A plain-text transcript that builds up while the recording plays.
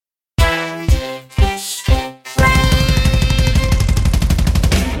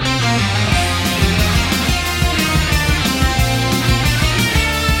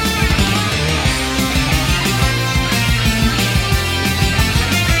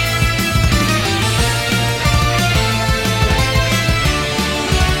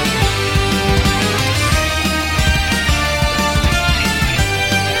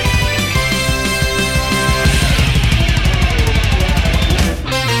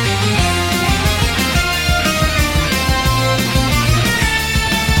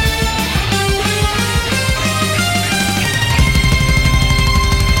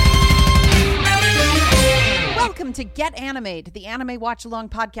Animate, the anime watch-along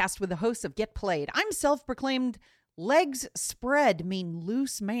podcast with the hosts of Get Played. I'm self-proclaimed legs spread mean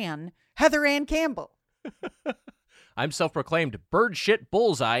loose man, Heather Ann Campbell. I'm self-proclaimed bird shit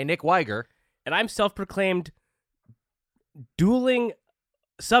bullseye, Nick Weiger. And I'm self-proclaimed dueling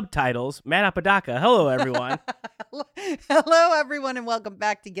subtitles, Matt Apodaca. Hello, everyone. Hello, everyone, and welcome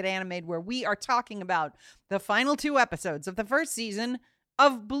back to Get Animated, where we are talking about the final 2 episodes of the first season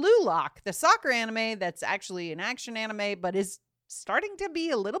of Blue Lock, the soccer anime that's actually an action anime, but is starting to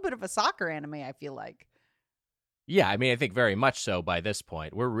be a little bit of a soccer anime, I feel like. Yeah, I mean, I think very much so by this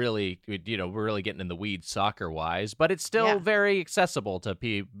point. We're really getting in the weeds soccer-wise, but it's still very accessible to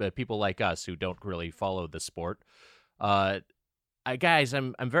people like us who don't really follow the sport. Guys,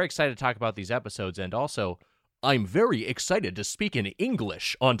 I'm very excited to talk about these episodes, and also, I'm very excited to speak in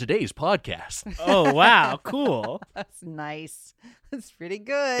English on today's podcast. Oh, wow, cool. That's nice. That's pretty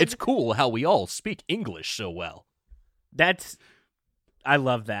good. It's cool how we all speak English so well. I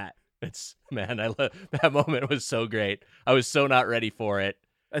love that. That moment was so great. I was so not ready for it.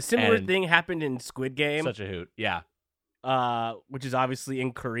 A similar thing happened in Squid Game. Such a hoot, yeah. Which is obviously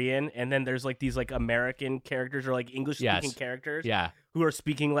in Korean, and then there's like these like American characters or like English speaking characters, who are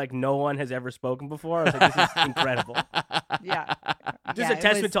speaking like no one has ever spoken before. I was like, this is incredible. Yeah, just a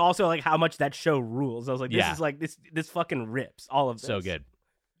testament to also like how much that show rules. I was like, this is like this fucking rips all of this. So good.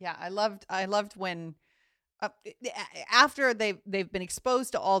 Yeah, I loved when after they've been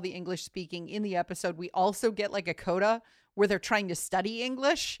exposed to all the English speaking in the episode, we also get like a coda where they're trying to study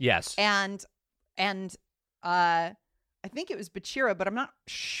English. Yes, and I think it was Bachira, but I'm not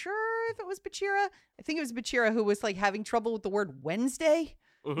sure if it was Bachira. I think it was Bachira who was like having trouble with the word Wednesday.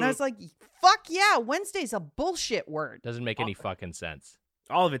 Mm-hmm. And I was like, fuck yeah, Wednesday's a bullshit word. Doesn't make any fucking sense.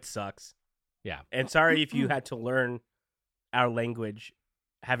 All of it sucks. Yeah. And sorry if you had to learn our language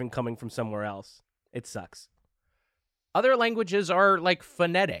coming from somewhere else. It sucks. Other languages are like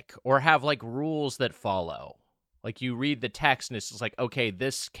phonetic or have like rules that follow. Like you read the text and it's just like, okay,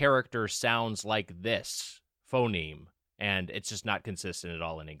 this character sounds like this phoneme. And it's just not consistent at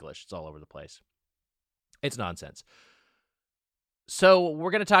all in English. It's all over the place. It's nonsense. So we're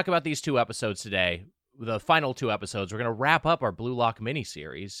going to talk about these 2 episodes today. The final 2 episodes. We're going to wrap up our Blue Lock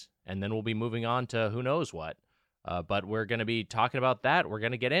miniseries, and then we'll be moving on to who knows what. But we're going to be talking about that. We're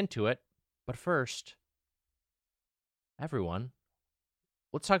going to get into it. But first, everyone,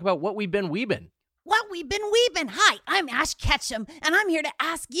 let's talk about what we've been weebin'. What we've been weebin'. Hi, I'm Ash Ketchum, and I'm here to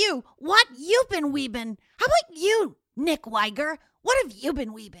ask you what you've been weebin'. How about you, Nick Weiger? What have you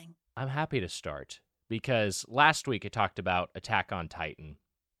been weebing? I'm happy to start because last week I talked about Attack on Titan,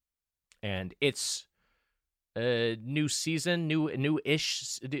 and it's a new season, new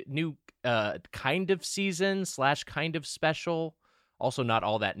kind of season / kind of special. Also not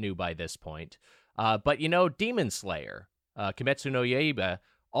all that new by this point. But Demon Slayer, Kimetsu no Yaiba,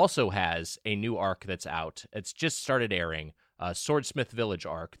 also has a new arc that's out. It's just started airing. Swordsmith Village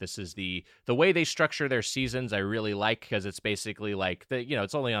arc. This is the way they structure their seasons. I really like because it's basically like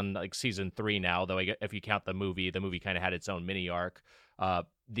it's only on like season 3 now. Though if you count the movie kind of had its own mini arc.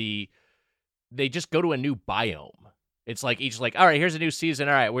 They just go to a new biome. It's like each all right, here's a new season.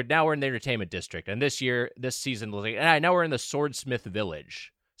 All right, we're in the entertainment district, and this season was like, all right, now we're in the Swordsmith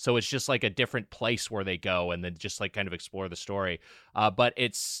Village. So it's just like a different place where they go and then just like kind of explore the story. But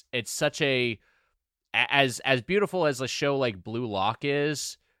it's such a as beautiful as a show like Blue Lock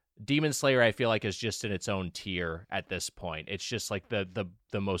is, Demon Slayer I feel like is just in its own tier at this point. It's just like the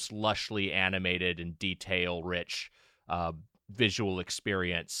most lushly animated and detail rich visual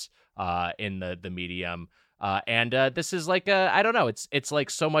experience in the medium. And this is like I don't know, it's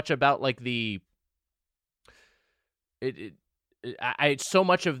like so much about like so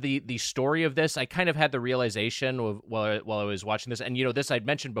much of the story of this. I kind of had the realization while I was watching this, and this I'd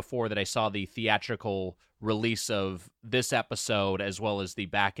mentioned before that I saw the theatrical release of this episode as well as the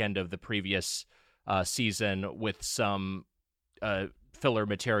back end of the previous season with some filler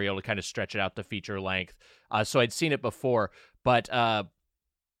material to kind of stretch it out to feature length. So I'd seen it before, but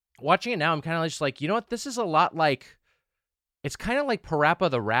watching it now, I'm kind of just like, you know what? This is a lot like, it's kind of like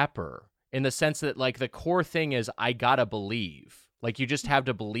Parappa the Rapper in the sense that like the core thing is I gotta believe. Like you just have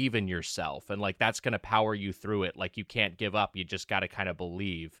to believe in yourself, and like that's gonna power you through it. Like you can't give up. You just gotta kind of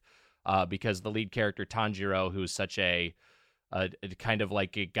believe, because the lead character Tanjiro, who's such a kind of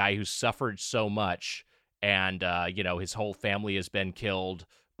like a guy who suffered so much, and his whole family has been killed.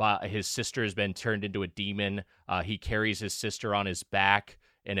 But his sister has been turned into a demon. He carries his sister on his back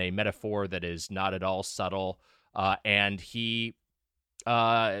in a metaphor that is not at all subtle. But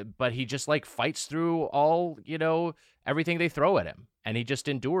he just like fights through all, everything they throw at him. and he just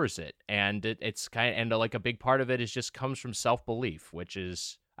endures it. And it's kind of, and like a big part of it is just comes from self-belief, which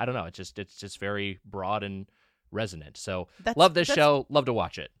is, I don't know, it's just very broad and resonant. So love this show, love to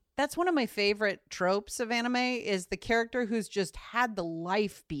watch it. That's one of my favorite tropes of anime is the character who's just had the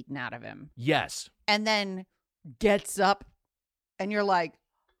life beaten out of him. Yes. And then gets up and you're like,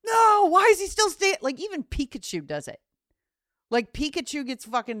 no, why is he still staying? Like even Pikachu does it. Like Pikachu gets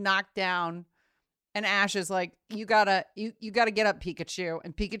fucking knocked down and Ash is like, you gotta get up, Pikachu.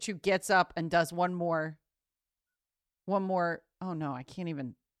 And Pikachu gets up and does one more. Oh no, I can't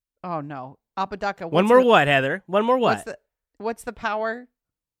even. Oh no. Apodaca. One more what, Heather? One more what? What's the power?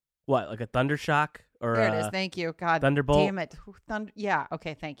 What, like a thunder shock? Or there it is. Thank you. God Thunderbolt? damn it. Yeah.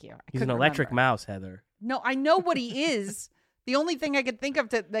 Okay. Thank you. He's an electric mouse, Heather. No, I know what he is. The only thing I could think of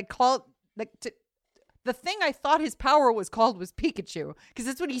the thing I thought his power was called was Pikachu, because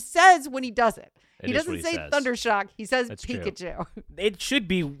that's what he says when he does it. He doesn't say Thundershock. He says that's Pikachu. True. It should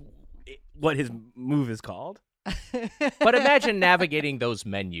be what his move is called. But imagine navigating those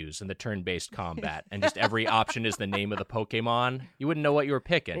menus in the turn-based combat, and just every option is the name of the Pokemon. You wouldn't know what you were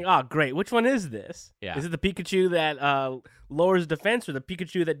picking. Oh, great. Which one is this? Yeah. Is it the Pikachu that lowers defense or the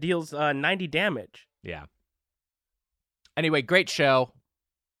Pikachu that deals 90 damage? Yeah. Anyway, great show,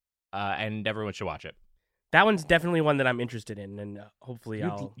 and everyone should watch it. That one's definitely one that I'm interested in, and hopefully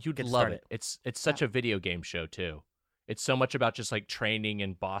you'd get love started. it. It's such a video game show too. It's so much about just like training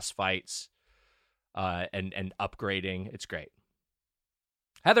and boss fights, and upgrading. It's great.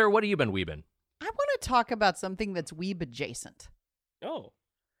 Heather, what have you been weebing? I want to talk about something that's weeb adjacent. Oh,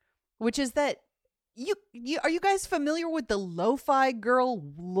 which is that you are you guys familiar with the Lo-Fi Girl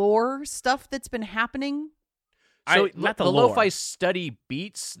lore stuff that's been happening? So not the Lo-Fi study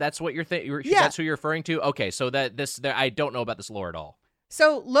beats. That's what you're thinking. Yeah. That's who you're referring to. Okay, so I don't know about this lore at all.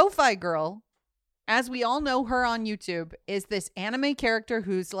 So Lo-Fi Girl, as we all know her on YouTube, is this anime character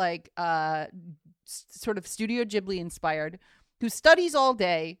who's like sort of Studio Ghibli inspired, who studies all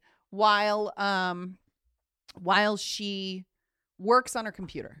day while she works on her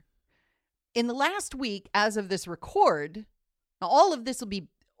computer. In the last week, as of this record, now all of this will be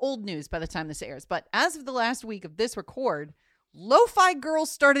old news by the time this airs, but as of the last week of this record, Lo-Fi Girl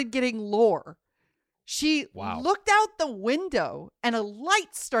started getting lore. She looked out the window and a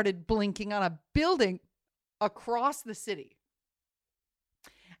light started blinking on a building across the city.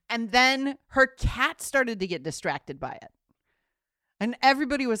 And then her cat started to get distracted by it. And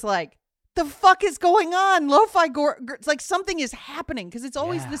everybody was like, the fuck is going on? Lo-Fi Girl, it's like something is happening because it's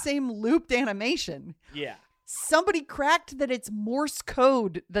always the same looped animation. Yeah. Somebody cracked that it's Morse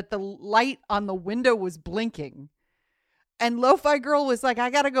code that the light on the window was blinking. And Lo-Fi Girl was like, I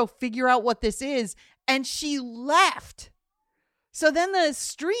got to go figure out what this is. And she left. So then the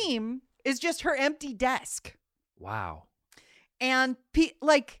stream is just her empty desk. Wow. And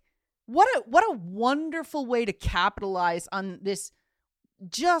what a wonderful way to capitalize on this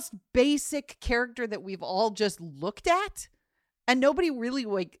just basic character that we've all just looked at. And nobody really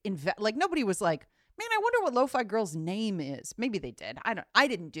nobody was like, man, I wonder what Lo-Fi Girl's name is. Maybe they did. I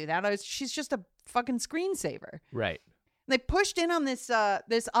didn't do that. She's just a fucking screensaver. Right. And they pushed in on this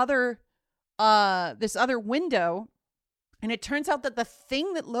other window, and it turns out that the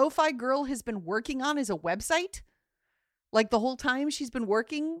thing that Lo-Fi Girl has been working on is a website. Like the whole time she's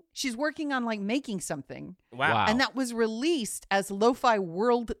working on like making something. Wow. And that was released as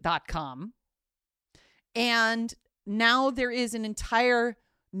lofiworld.com. And now there is an entire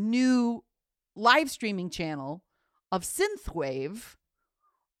new live streaming channel of Synthwave,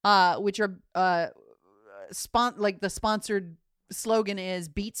 which are the sponsored slogan is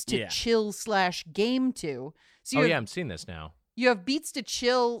beats to chill /game to. So I'm seeing this now. You have beats to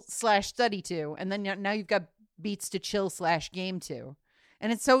chill /study to, and then now you've got beats to chill /game to.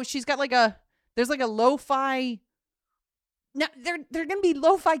 And it's so she's got there's like a lo-fi. Now they're gonna be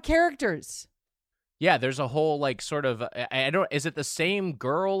lo-fi characters. Yeah, there's a whole like sort of is it the same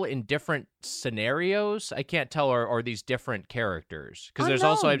girl in different scenarios? I can't tell, or these different characters, because there's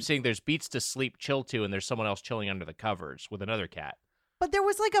also, I'm seeing there's beats to sleep chill to, and there's someone else chilling under the covers with another cat. But there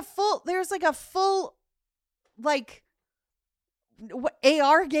was a full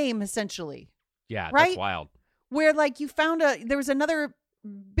AR game essentially. Yeah, right? That's wild. Where like you found there was another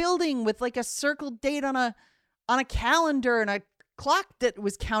building with like a circled date on a calendar and a clock that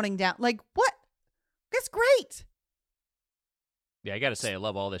was counting down. Like what? That's great. Yeah, I gotta say, I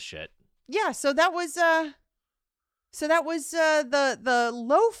love all this shit. Yeah, so that was the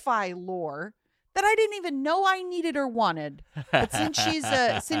lo-fi lore that I didn't even know I needed or wanted. But since she's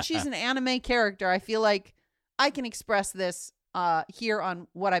an anime character, I feel like I can express this here on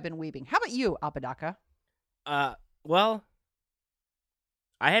what I've been weebing. How about you, Apodaca? Well,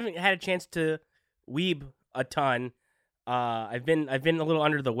 I haven't had a chance to weeb a ton. I've been a little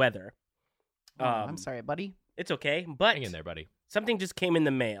under the weather. I'm sorry, buddy. It's okay, but hang in there, buddy. Something just came in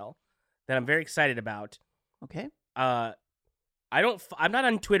the mail that I'm very excited about. Okay. I'm not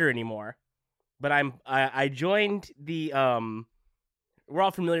on Twitter anymore, but I joined the we're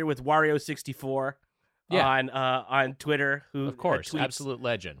all familiar with Wario64 on Twitter, who of course tweets, absolute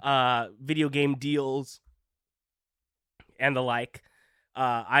legend. Video game deals and the like.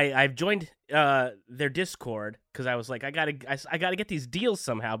 I've joined their Discord because I was like, I gotta get these deals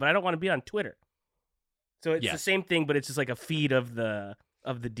somehow, but I don't want to be on Twitter. So it's the same thing, but it's just like a feed of the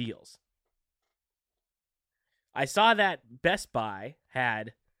deals. I saw that Best Buy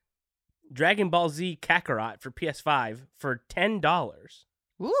had Dragon Ball Z Kakarot for PS5 for $10.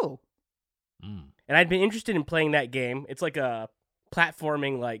 Ooh. And I'd been interested in playing that game. It's like a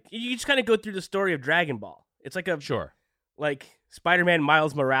platforming, like you just kind of go through the story of Dragon Ball. It's like like Spider-Man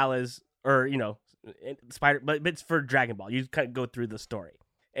Miles Morales, or but it's for Dragon Ball. You kind of go through the story.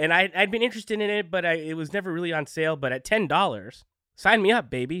 And I'd been interested in it, but it was never really on sale. But at $10, sign me up,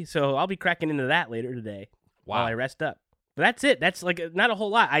 baby. So I'll be cracking into that later today. Wow. While I rest up. But that's it. That's like not a whole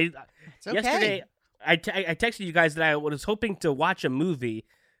lot. Yesterday I texted you guys that I was hoping to watch a movie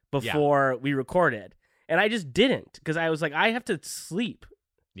before we recorded, and I just didn't because I was like, I have to sleep.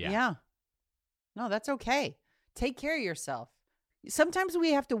 Yeah. No, that's okay. Take care of yourself. Sometimes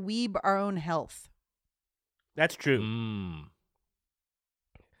we have to weeb our own health. That's true.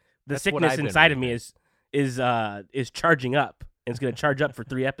 The That's sickness inside of me is charging up, and it's going to charge up for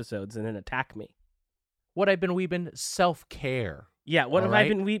 3 episodes and then attack me. What I've been weebing, self-care. Yeah, what have I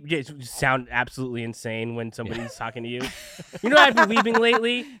been weebing? Yeah, you sound absolutely insane when somebody's talking to you. You know what I've been weebing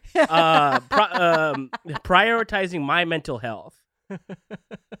lately? Prioritizing my mental health.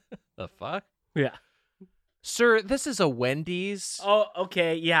 The fuck? Yeah. Sir, this is a Wendy's. Oh,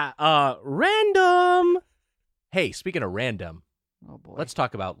 okay, yeah. Random. Hey, speaking of random, Oh boy. let's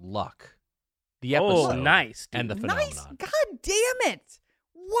talk about luck. The episode. Oh, nice. Dude. And the phenomenon. Nice. God damn it.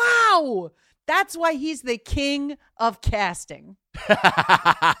 Wow. That's why he's the king of casting.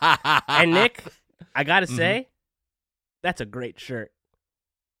 And Nick, I gotta say, that's a great shirt.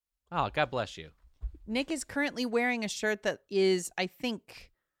 Oh, God bless you. Nick is currently wearing a shirt that is, I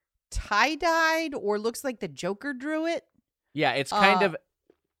think, tie-dyed or looks like the Joker drew it. Yeah, it's kind of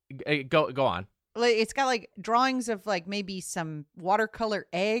go on. Like it's got like drawings of like maybe some watercolor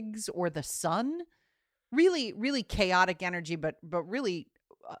eggs or the sun. Really, really chaotic energy, but really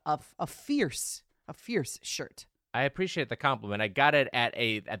a fierce shirt. I appreciate the compliment. I got it at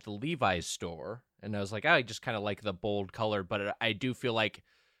the Levi's store, and I was like, I just kind of like the bold color, but I do feel like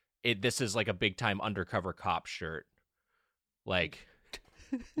this is like a big time undercover cop shirt. Like,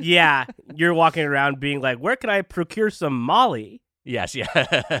 yeah, you're walking around being like, where can I procure some Molly? Yes, yeah.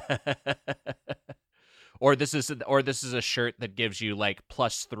 Or this is a shirt that gives you like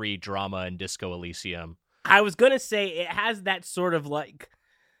 +3 drama in Disco Elysium. I was gonna say it has that sort of like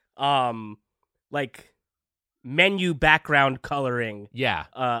menu background coloring. Yeah.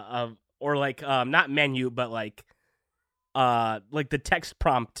 Or like not menu, but like the text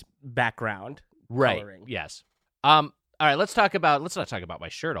prompt background. Right. Coloring. Yes. All right, let's not talk about my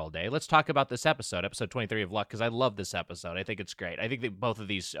shirt all day. Let's talk about this episode 23 of Luck, because I love this episode. I think it's great. I think that both of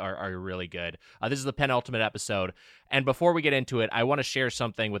these are really good. This is the penultimate episode, and before we get into it, I want to share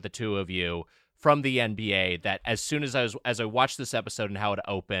something with the two of you from the NBA that as soon as I watched this episode and how it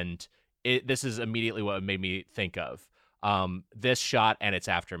opened, this is immediately what it made me think of. This shot and its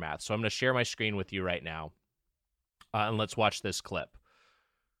aftermath. So I'm going to share my screen with you right now, and let's watch this clip.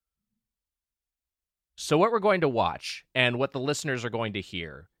 So what we're going to watch and what the listeners are going to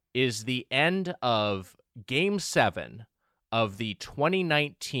hear is the end of Game 7 of the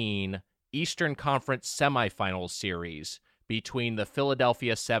 2019 Eastern Conference Semifinals series between the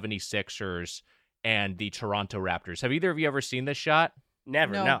Philadelphia 76ers and the Toronto Raptors. Have either of you ever seen this shot?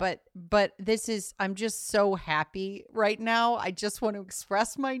 Never, no. But this is, I'm just so happy right now. I just want to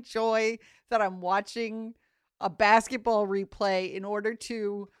express my joy that I'm watching a basketball replay in order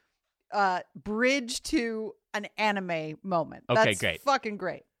to bridge to an anime moment. Okay, That's great. Fucking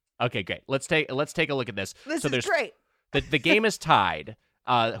great. Okay, great. Let's take a look at this. This is great. The game is tied.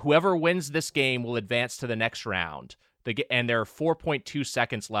 Whoever wins this game will advance to the next round. And there are 4.2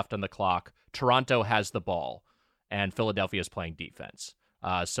 seconds left on the clock. Toronto has the ball, and Philadelphia is playing defense.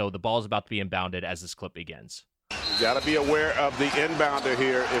 So the ball is about to be inbounded as this clip begins. You got to be aware of the inbounder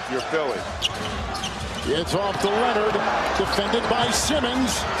here if you're Philly. It's off to Leonard, defended by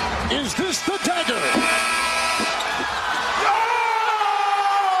Simmons. Is this the dagger?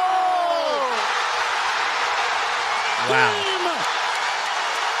 Wow.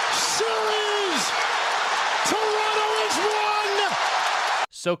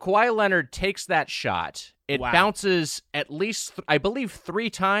 So Kawhi Leonard takes that shot. It bounces at least, I believe, 3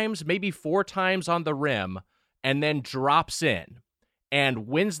 times, maybe 4 times on the rim, and then drops in and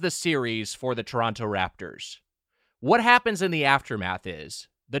wins the series for the Toronto Raptors. What happens in the aftermath is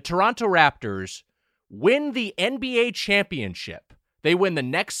the Toronto Raptors win the NBA championship. They win the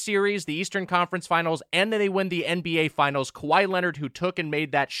next series, the Eastern Conference Finals, and then they win the NBA Finals. Kawhi Leonard, who took and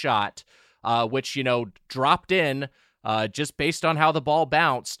made that shot, which, dropped in just based on how the ball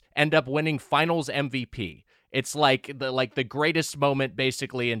bounced, end up winning Finals MVP. It's like the greatest moment,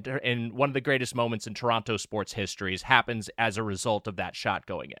 basically, in one of the greatest moments in Toronto sports histories happens as a result of that shot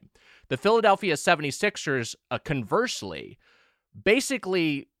going in. The Philadelphia 76ers, conversely,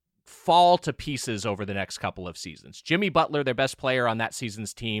 basically fall to pieces over the next couple of seasons. Jimmy Butler, their best player on that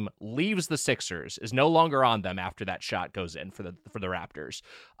season's team, leaves the Sixers, is no longer on them after that shot goes in for the Raptors.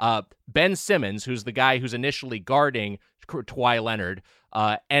 Ben Simmons, who's the guy who's initially guarding Kawhi Leonard,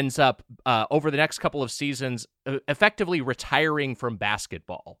 ends up over the next couple of seasons effectively retiring from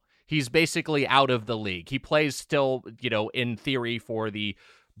basketball. He's basically out of the league. He plays still, in theory for the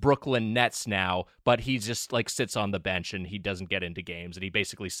Brooklyn Nets now, but he just sits on the bench and he doesn't get into games, and he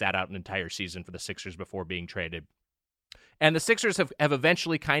basically sat out an entire season for the Sixers before being traded. And the Sixers have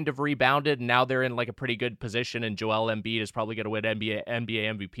eventually kind of rebounded, and now they're in a pretty good position, and Joel Embiid is probably going to win NBA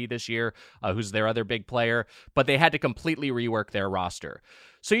MVP this year, who's their other big player, but they had to completely rework their roster.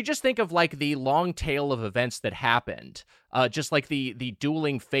 So you just think of the long tail of events that happened, just like the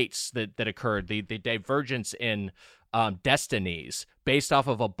dueling fates that occurred, the divergence in destinies based off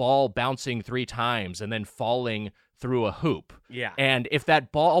of a ball bouncing 3 times and then falling through a hoop. Yeah. And if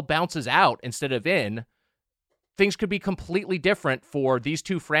that ball bounces out instead of in, things could be completely different for these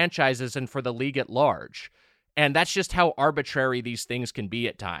 2 franchises and for the league at large. And that's just how arbitrary these things can be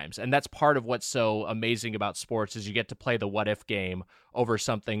at times. And that's part of what's so amazing about sports is you get to play the what if game over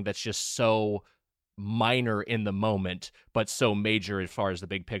something that's just so minor in the moment, but so major as far as the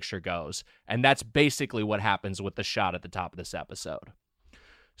big picture goes. And that's basically what happens with the shot at the top of this episode.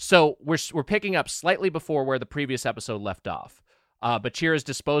 So we're picking up slightly before where the previous episode left off. Bachira has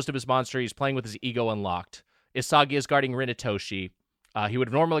disposed of his monster. He's playing with his ego unlocked. Isagi is guarding Rin Itoshi. He would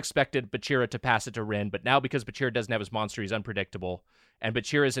have normally expected Bachira to pass it to Rin, but now because Bachira doesn't have his monster, he's unpredictable. And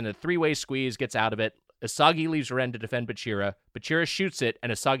Bachira's in a 3-way squeeze, gets out of it. Isagi leaves Ren to defend Bachira. Bachira shoots it,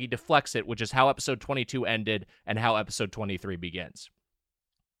 and Isagi deflects it, which is how episode 22 ended and how episode 23 begins.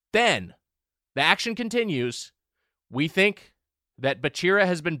 Then, the action continues. We think that Bachira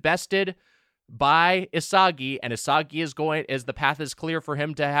has been bested by Isagi, and Isagi is going as the path is clear for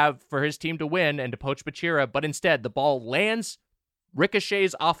him for his team to win and to poach Bachira, but instead the ball lands,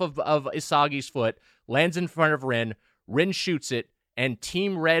 ricochets off of Isagi's foot, lands in front of Rin. Rin shoots it, and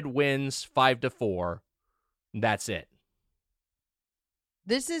Team Red wins 5-4. That's it.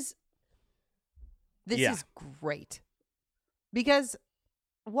 This is great, because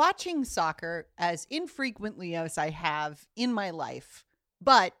watching soccer as infrequently as I have in my life,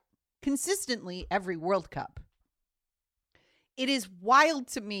 but consistently every World Cup, it is wild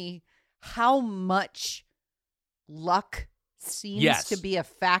to me how much luck seems to be a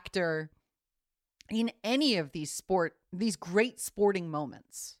factor in any of these great sporting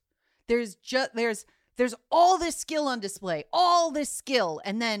moments. There's all this skill on display,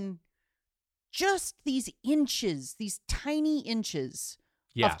 and then just these tiny inches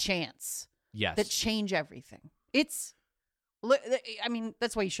of chance that change everything. That's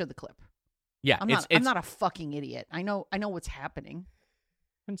why you showed the clip. Yeah, I'm not a fucking idiot. I know what's happening.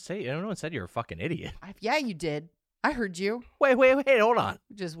 I don't know what said you're a fucking idiot. Yeah, you did. I heard you. Wait, hold on.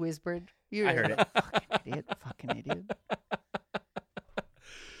 You just whispered. I heard it. Fucking idiot.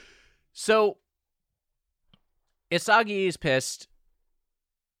 So, Isagi is pissed.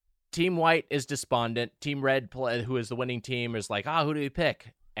 Team White is despondent. Team Red, who is the winning team, is like, who do we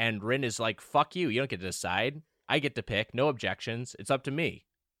pick? And Rin is like, fuck you. You don't get to decide. I get to pick. No objections. It's up to me.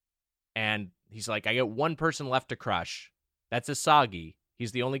 And he's like, I get one person left to crush. That's Isagi.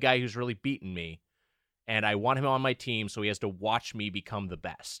 He's the only guy who's really beaten me. And I want him on my team, so he has to watch me become the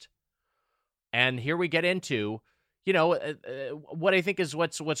best. And here we get into, what I think is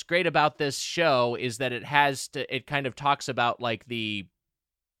what's great about this show is that it kind of talks about what's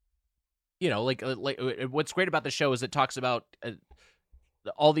great about the show is it talks about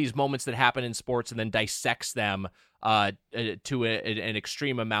all these moments that happen in sports and then dissects them to an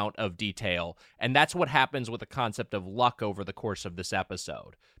extreme amount of detail. And that's what happens with the concept of luck over the course of this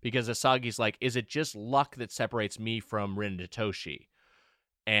episode. Because Isagi's like, is it just luck that separates me from Rin Itoshi?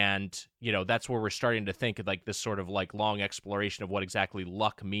 And, that's where we're starting to think of this sort of long exploration of what exactly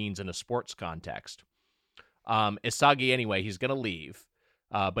luck means in a sports context. Isagi, anyway, he's going to leave.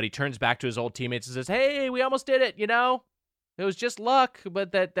 But he turns back to his old teammates and says, "Hey, we almost did it, you know? It was just luck,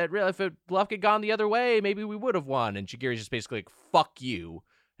 but that really, if luck had gone the other way, maybe we would have won." And Jagiri's just basically like, "Fuck you."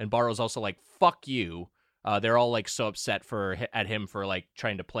 And Baro's also like, "Fuck you." They're all like so upset at him for like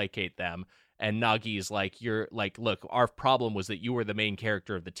trying to placate them. And Nagi's like, "You're like, look, our problem was that you were the main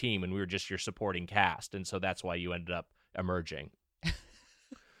character of the team and we were just your supporting cast. And so that's why you ended up emerging."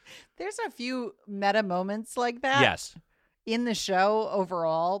 There's a few meta moments like that. Yes. In the show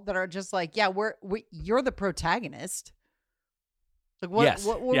overall that are just like, yeah, you're the protagonist. Like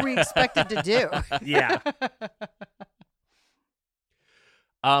what were we expected to do? Yeah.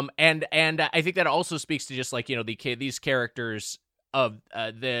 And I think that also speaks to just like, you know, these characters of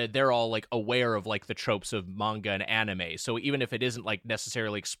they're all like aware of like the tropes of manga and anime. So even if it isn't like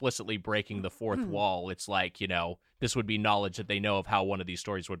necessarily explicitly breaking the fourth wall, it's like, you know, this would be knowledge that they know of how one of these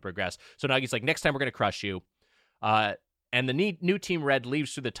stories would progress. So Nagi's like, "Next time we're going to crush you." And the new Team Red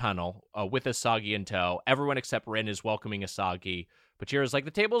leaves through the tunnel with Asagi in tow. Everyone except Rin is welcoming Asagi. Bachira's like,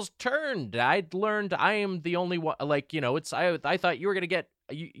 "The tables turned. I'd learned I am the only one. Like, you know, I thought you were going to get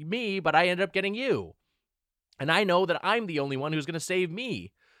me, but I ended up getting you. And I know that I'm the only one who's going to save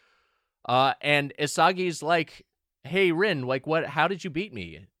me." And Asagi's like, "Hey, Rin, like, how did you beat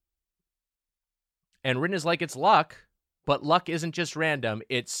me?" And Rin is like, "It's luck, but luck isn't just random.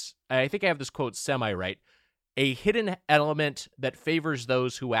 It's," I think I have this quote semi-right, "a hidden element that favors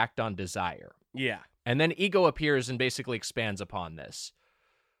those who act on desire." Yeah. And then Ego appears and basically expands upon this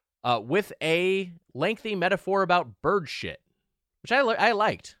with a lengthy metaphor about bird shit, which I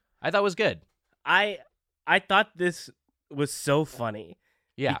liked. I thought was good. I thought this was so funny.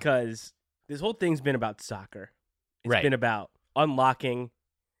 Yeah. Because this whole thing's been about soccer. It's Right. been about unlocking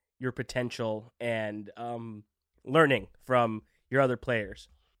your potential and learning from your other players.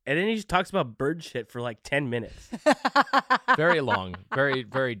 And then he just talks about bird shit for like 10 minutes. Very long, very,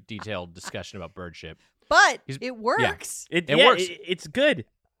 very detailed discussion about bird shit. But it works. It It works. It's good.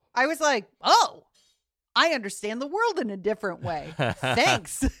 I was like, oh, I understand the world in a different way.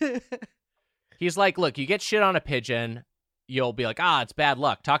 Thanks. He's like, "Look, you get shit on a pigeon, you'll be like, it's bad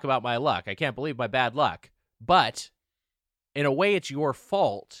luck. Talk about my luck. I can't believe my bad luck." But in a way, it's your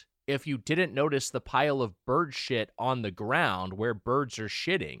fault if you didn't notice the pile of bird shit on the ground where birds are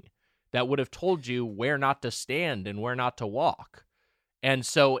shitting. That would have told you where not to stand and where not to walk. And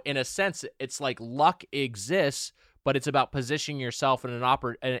so, in a sense, it's like luck exists, but it's about positioning yourself in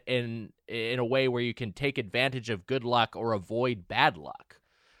in a way where you can take advantage of good luck or avoid bad luck.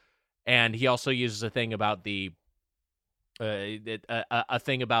 And he also uses a thing about a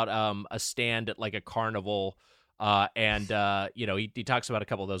thing about a stand at like a carnival. And you know, he talks about a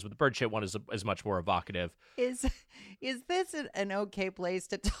couple of those, but the bird shit one is much more evocative. Is this an okay place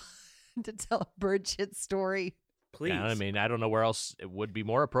to tell a bird shit story? Please. Yeah, I mean, I don't know where else it would be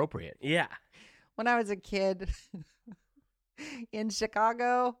more appropriate. Yeah. When I was a kid in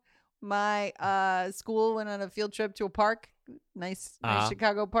Chicago, my school went on a field trip to a park, nice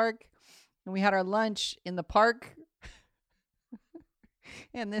Chicago park, and we had our lunch in the park.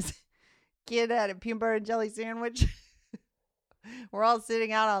 And this kid had a peanut butter and jelly sandwich. We're all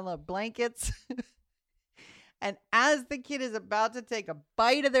sitting out on the blankets. And as the kid is about to take a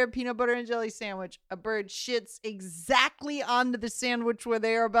bite of their peanut butter and jelly sandwich, a bird shits exactly onto the sandwich where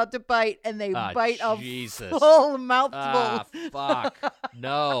they are about to bite, and they bite Jesus. a full mouthful. Fuck.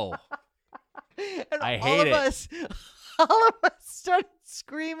 No. And I hate it. All of us started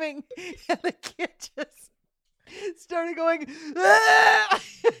screaming, and the kid just started going, "Ah!"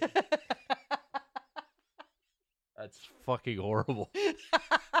 That's fucking horrible.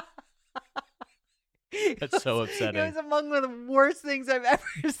 That's so upsetting. It was among the worst things I've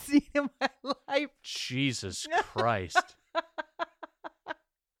ever seen in my life. Jesus Christ.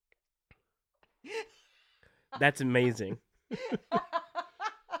 That's amazing. It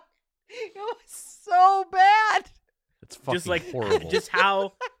was so bad. It's fucking Just like horrible. just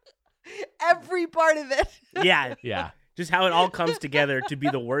how Every part of it. yeah. Yeah. Just how it all comes together to be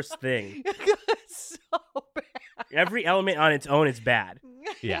the worst thing. It was so bad. Every element on its own is bad.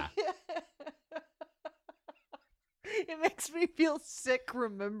 Yeah. It makes me feel sick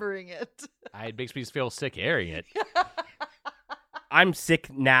remembering it. It makes me feel sick airing it. I'm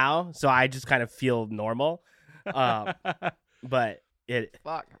sick now, so I just kind of feel normal. But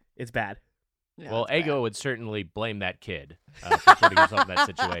it's bad. Yeah, Well, it's Ego would certainly blame that kid for putting himself in that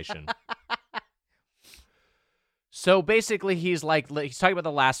situation. So basically, he's talking about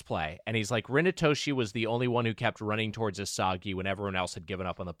the last play, and he's like, Rinatoshi was the only one who kept running towards Asagi when everyone else had given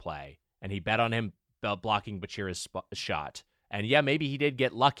up on the play, and he bet on him blocking Bachira's shot. And yeah, maybe he did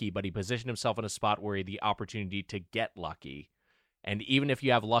get lucky, but he positioned himself in a spot where he had the opportunity to get lucky. And even if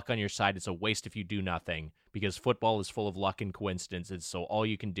you have luck on your side, it's a waste if you do nothing, because football is full of luck and coincidences. So all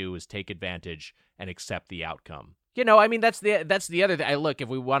you can do is take advantage and accept the outcome. I mean, that's the other thing. Look, if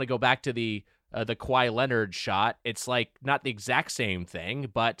we want to go back to the Kawhi Leonard shot, it's like not the exact same thing,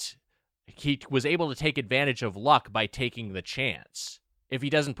 but he was able to take advantage of luck by taking the chance. If he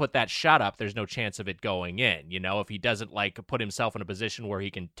doesn't put that shot up, there's no chance of it going in. If he doesn't put himself in a position where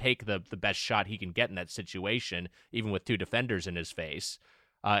he can take the best shot he can get in that situation, even with two defenders in his face,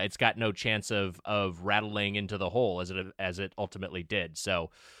 it's got no chance of rattling into the hole as it ultimately did.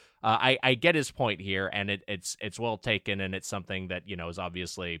 So I get his point here, and it's well taken, and it's something that is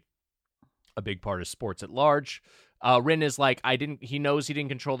obviously a big part of sports at large. Rin is like, he knows he didn't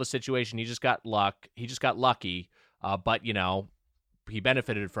control the situation. He just got luck. He just got lucky. But he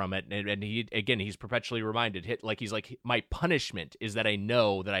benefited from it, and he's perpetually reminded. He's like, my punishment is that I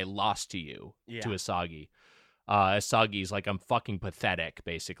know that I lost to you, to Asagi. Asagi's like, I'm fucking pathetic,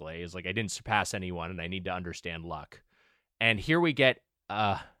 basically. It's like, I didn't surpass anyone, and I need to understand luck. And here we get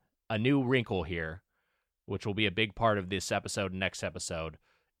a new wrinkle here, which will be a big part of this episode and next episode.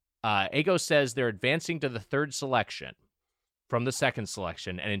 Ego says they're advancing to the third selection from the second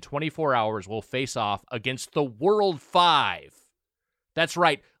selection, and in 24 hours will face off against the World Five. That's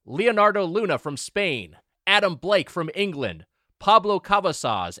right, Leonardo Luna from Spain, Adam Blake from England, Pablo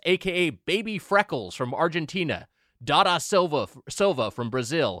Cavazos, a.k.a. Baby Freckles from Argentina, Dada Silva from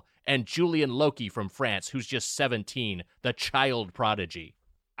Brazil, and Julian Loki from France, who's just 17, the child prodigy.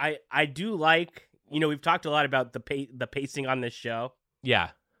 I do like, we've talked a lot about the pacing on this show. Yeah.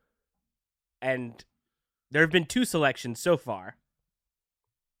 And there have been 2 selections so far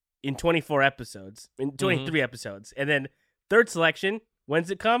in 24 episodes, in 23 episodes. And then third selection,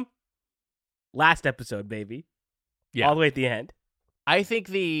 when's it come? Last episode, baby. Yeah. All the way at the end. I think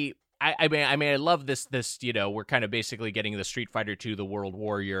I love this, we're kind of basically getting the Street Fighter 2, the World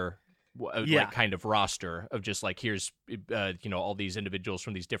Warrior kind of roster of just like, here's, all these individuals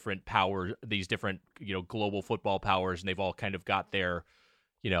from these different powers, these different, global football powers, and they've all kind of got their,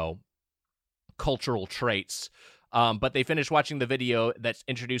 cultural traits. But they finish watching the video that's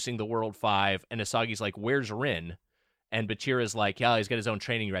introducing the World Five, and Asagi's like, where's Rin? And Bachira's like, yeah, he's got his own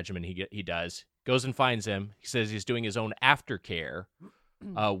training regimen he does. Goes and finds him. He says he's doing his own aftercare.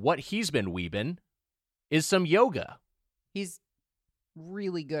 What he's been weebing is some yoga. He's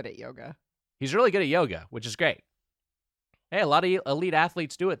really good at yoga. He's really good at yoga, which is great. Hey, a lot of elite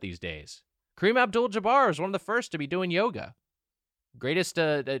athletes do it these days. Kareem Abdul-Jabbar is one of the first to be doing yoga. Greatest,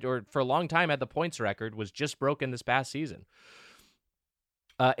 or for a long time had the points record, was just broken this past season.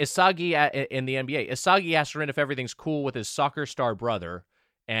 Isagi in the NBA. Isagi asks Rin if everything's cool with his soccer star brother,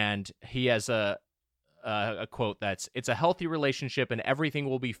 and he has a quote that's, "It's a healthy relationship and everything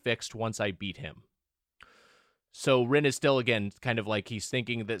will be fixed once I beat him." So Rin is still, again, kind of like he's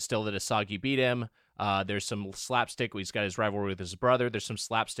thinking that Isagi beat him. There's some slapstick. He's got his rivalry with his brother. There's some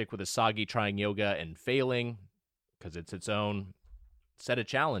slapstick with Isagi trying yoga and failing because it's its own set of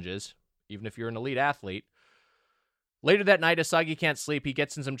challenges, even if you're an elite athlete. Later that night, Isagi can't sleep. He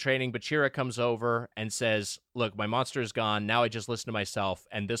gets in some training. Bachira comes over and says, look, my monster is gone. Now I just listen to myself,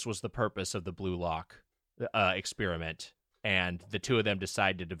 and this was the purpose of the Blue Lock experiment. And the two of them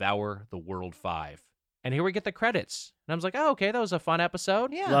decide to devour the World Five. And here we get the credits. And I was like, oh, okay, that was a fun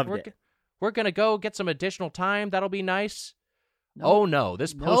episode. Yeah. Loved it. We're going to go get some additional time. That'll be nice. Nope. Oh, no.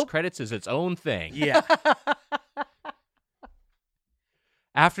 This post-credits is its own thing. Yeah.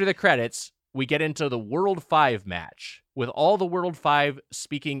 After the credits, we get into the World 5 match with all the World 5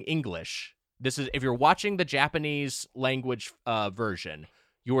 speaking English. This is, if you're watching the Japanese language version,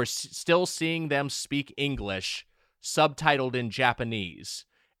 you are still seeing them speak English subtitled in Japanese,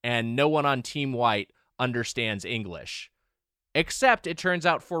 and no one on Team White understands English. Except it turns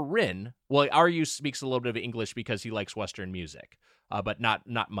out for Rin, well, Ryu speaks a little bit of English because he likes Western music, but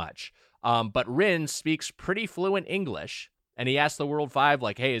not much. But Rin speaks pretty fluent English. And he asked the World 5,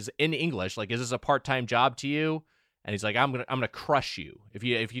 like, hey, is in English, like, is this a part-time job to you? And he's like, I'm gonna crush you. If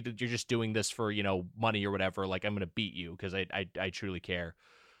you're just doing this for, money or whatever, like, I'm gonna beat you because I truly care.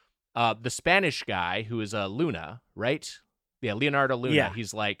 The Spanish guy, who is Luna, right? Yeah, Leonardo Luna. Yeah.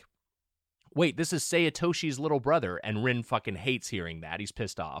 He's like, wait, this is Sayatoshi's little brother. And Rin fucking hates hearing that. He's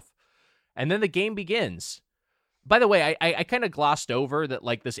pissed off. And then the game begins. By the way, I kind of glossed over that,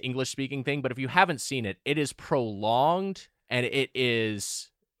 like, this English-speaking thing, but if you haven't seen it, it is prolonged. And it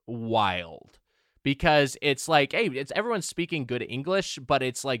is wild because it's like, hey, it's everyone's speaking good English, but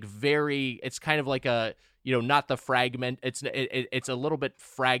it's like it's kind of like a, not the fragment. It's a little bit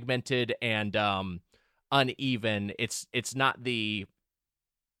fragmented and uneven. It's not the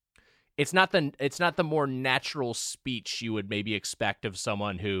it's not the more natural speech you would maybe expect of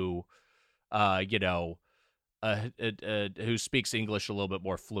someone who, who speaks English a little bit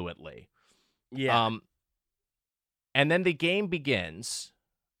more fluently. Yeah. And then the game begins,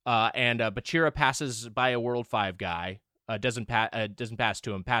 and Bachira passes by a World 5 guy, doesn't pass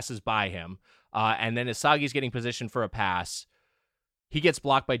to him, passes by him, and then Isagi's getting positioned for a pass. He gets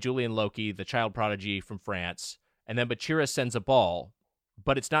blocked by Julian Loki, the child prodigy from France, and then Bachira sends a ball,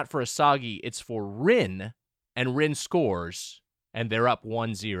 but it's not for Isagi, it's for Rin, and Rin scores, and they're up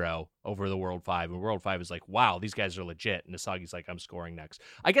 1-0 over the World 5, and World 5 is like, wow, these guys are legit, and Isagi's like, I'm scoring next.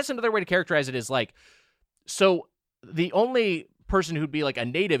 I guess another way to characterize it is like, so the only person who'd be like a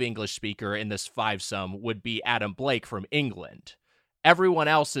native English speaker in this 5-some would be Adam Blake from England. Everyone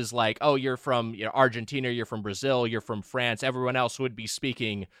else is like, oh, you're from Argentina, you're from Brazil, you're from France. Everyone else would be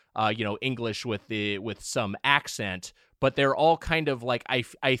speaking, English with some accent, but they're all kind of like,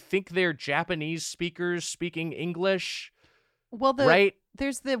 I think they're Japanese speakers speaking English. Well, right?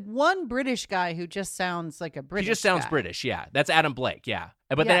 There's the one British guy who just sounds like a British. He just sounds guy. British, yeah. That's Adam Blake, yeah.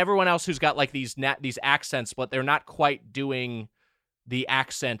 But then everyone else who's got like these accents, but they're not quite doing the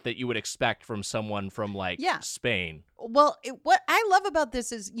accent that you would expect from someone from like Spain. Well, what I love about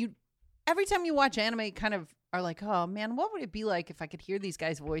this is every time you watch anime, you kind of are like, oh man, what would it be like if I could hear these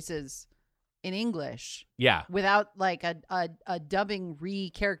guys' voices in English? Yeah. Without like a dubbing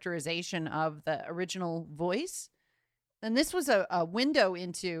re-characterization of the original voice. And this was a window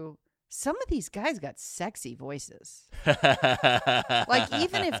into some of these guys got sexy voices. Like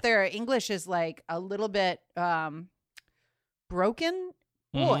even if their English is like a little bit broken,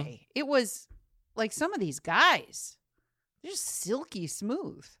 boy, it was like some of these guys, they're just silky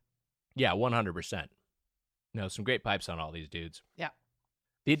smooth. Yeah, 100%. No, some great pipes on all these dudes. Yeah.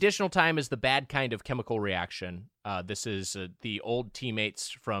 The additional time is the bad kind of chemical reaction. This is the old teammates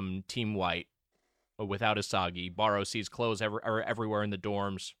from Team White without Isagi. Baro sees clothes are everywhere in the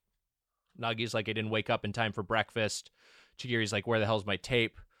dorms. Nagi's like, I didn't wake up in time for breakfast. Chigiri's like, where the hell's my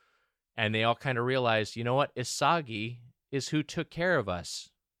tape? And they all kind of realize, you know what? Isagi is who took care of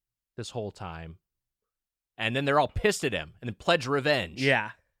us this whole time. And then they're all pissed at him and then pledge revenge. Yeah.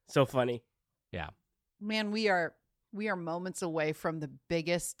 So funny. Yeah. Man, we are moments away from the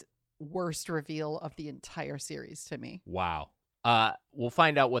biggest, worst reveal of the entire series to me. Wow. We'll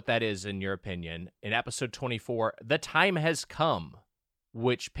find out what that is in your opinion. In episode 24, The Time Has Come,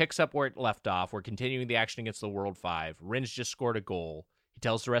 which picks up where it left off. We're continuing the action against the World 5. Rin's just scored a goal. He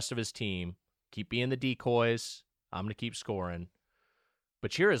tells the rest of his team, keep being the decoys. I'm going to keep scoring.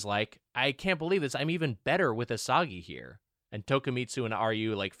 Bachira's like, I can't believe this. I'm even better with Isagi here. And Tokumitsu and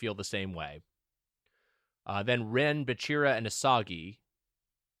Ryu like feel the same way. Then Rin, Bachira, and Isagi,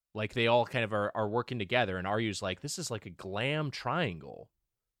 like they all kind of are working together. And Ryu's like, this is like a glam triangle.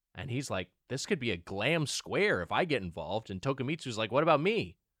 And he's like, this could be a glam square if I get involved. And Tokumitsu's like, what about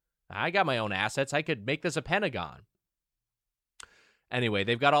me? I got my own assets. I could make this a pentagon. Anyway,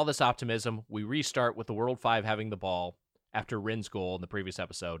 they've got all this optimism. We restart with the World 5 having the ball after Rin's goal in the previous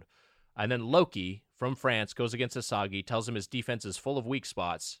episode. And then Loki from France goes against Isagi, tells him his defense is full of weak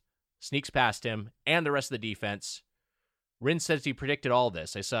spots, sneaks past him and the rest of the defense. Rin says he predicted all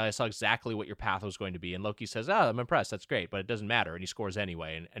this. I saw exactly what your path was going to be. And Loki says, oh, I'm impressed. That's great. But it doesn't matter. And he scores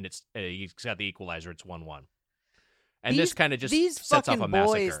anyway. And it's he's got the equalizer. It's 1-1. And this kind of just sets off a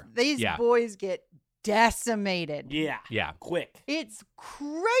massacre. These boys get decimated. Yeah. Yeah. Quick. It's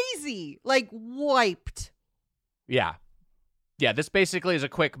crazy. Like wiped. Yeah. Yeah, this basically is a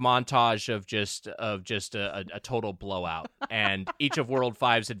quick montage of just a total blowout. And each of World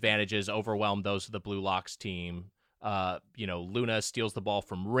 5's advantages overwhelm those of the Blue Locks team. Luna steals the ball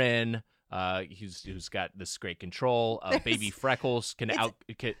from Rin, who's got this great control. Baby Freckles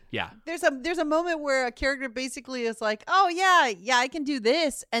There's a moment where a character basically is like, oh yeah, I can do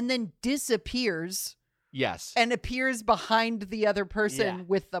this, and then disappears. Yes. And appears behind the other person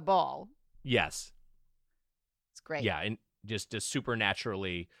with the ball. Yes. It's great. Yeah, and just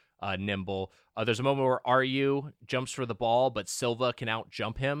supernaturally nimble. There's a moment where Ryu jumps for the ball, but Silva can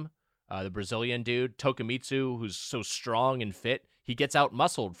out-jump him. The Brazilian dude, Tokumitsu, who's so strong and fit, he gets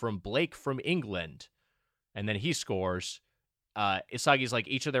out-muscled from Blake from England. And then he scores. Isagi's like,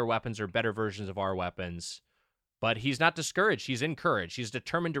 each of their weapons are better versions of our weapons. But he's not discouraged. He's encouraged. He's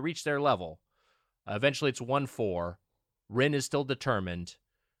determined to reach their level. Eventually, it's 1-4. Rin is still determined.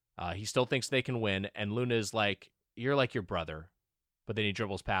 He still thinks they can win. And Luna is like, you're like your brother. But then he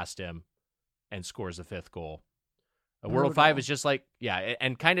dribbles past him and scores the 5th goal. World 5 is just like, yeah,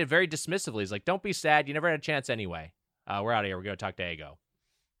 and kind of very dismissively. He's like, don't be sad. You never had a chance anyway. We're out of here. We're going to talk to Ego.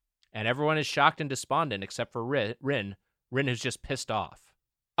 And everyone is shocked and despondent except for Rin. Rin is just pissed off.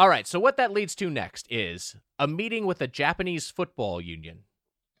 All right, so what that leads to next is a meeting with the Japanese Football Union.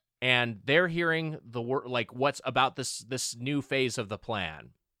 And they're hearing what's about this new phase of the plan.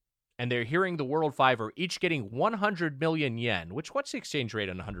 And they're hearing the World Five are each getting 100 million yen, what's the exchange rate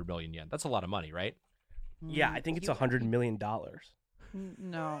on 100 million yen? That's a lot of money, right? Yeah, I think it's $100 million.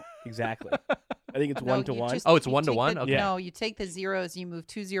 No. Exactly. I think it's 1-to-1. Oh, it's 1-to-1? Okay. No, you take the zeros, you move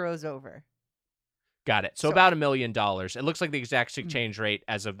 2 zeros over. Got it. So about $1 million. It looks like the exact exchange rate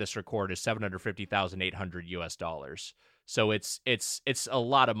as of this record is $750,800 US. So it's a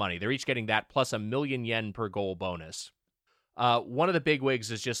lot of money. They're each getting that plus 1 million yen per goal bonus. One of the big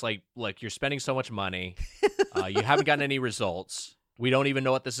wigs is just like, look, you're spending so much money. You haven't gotten any results. We don't even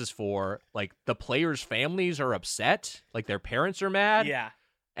know what this is for. Like, the players' families are upset. Like, their parents are mad. Yeah.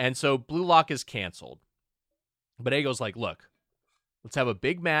 And so Blue Lock is canceled. But Eigo's like, look, let's have a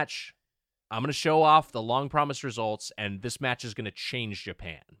big match. I'm going to show off the long-promised results, and this match is going to change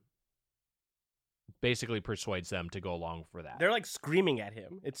Japan. Basically persuades them to go along for that. They're, like, screaming at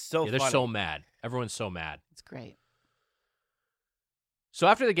him. It's so funny. They're so mad. Everyone's so mad. It's great. So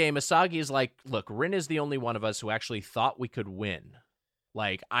after the game, Asagi is like, look, Rin is the only one of us who actually thought we could win.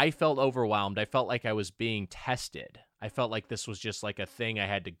 Like, I felt overwhelmed. I felt like I was being tested. I felt like this was just like a thing I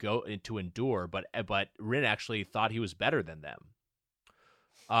had to go to endure, but Rin actually thought he was better than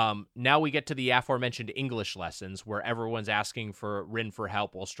them. Now we get to the aforementioned English lessons where everyone's asking for Rin for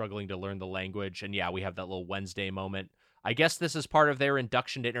help while struggling to learn the language. And yeah, we have that little Wednesday moment. I guess this is part of their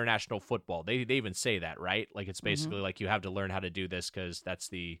induction to international football. They even say that, right? Like, it's basically like you have to learn how to do this because that's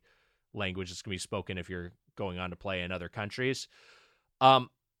the language that's going to be spoken if you're going on to play in other countries.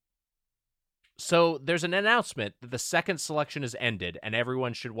 So there's an announcement that the second selection has ended, and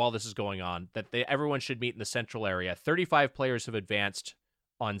everyone should, while this is going on, everyone should meet in the central area. 35 players have advanced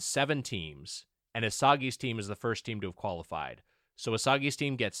on 7 teams, and Asagi's team is the first team to have qualified. So Asagi's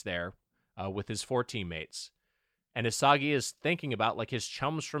team gets there with his 4 teammates. And Asagi is thinking about, like, his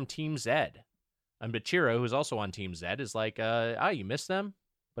chums from Team Z. And Bachiro, who's also on Team Z, is like, you miss them?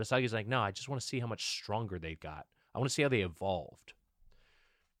 But Asagi's like, no, I just want to see how much stronger they got. I want to see how they evolved.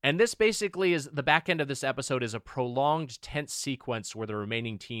 And this basically is, the back end of this episode is a prolonged, tense sequence where the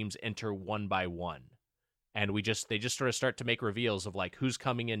remaining teams enter one by one. And they just sort of start to make reveals of, like, who's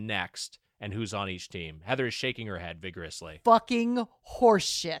coming in next and who's on each team. Heather is shaking her head vigorously. Fucking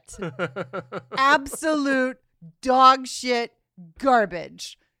horseshit. Absolute dog shit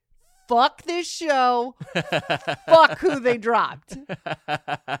garbage. Fuck this show. Fuck who they dropped.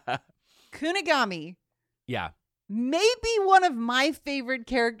 Kunigami. Yeah. Maybe one of my favorite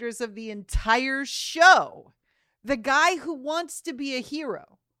characters of the entire show. The guy who wants to be a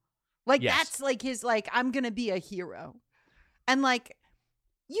hero. Like, yes. That's like his, like, I'm going to be a hero. And, like,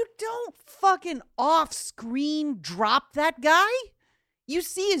 you don't fucking off-screen drop that guy. You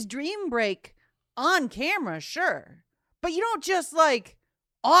see his dream break on camera, sure. But you don't just, like,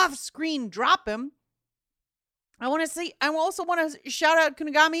 off-screen drop him. I also want to shout out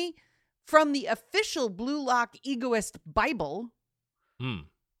Kunigami from the official Blue Lock Egoist Bible.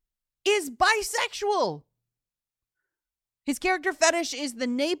 Is bisexual. His character fetish is the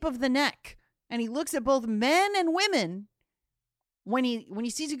nape of the neck. And he looks at both men and women. When he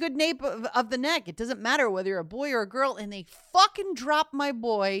sees a good nape of the neck, it doesn't matter whether you're a boy or a girl, and they fucking drop my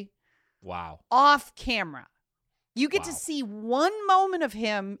boy. Wow. Off camera. You get to see one moment of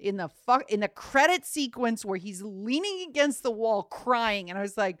him in the credit sequence where he's leaning against the wall crying, and I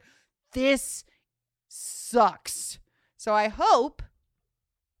was like, this sucks. So I hope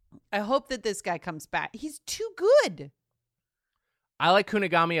that this guy comes back. He's too good. I like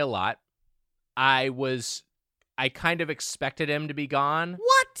Kunigami a lot. I kind of expected him to be gone.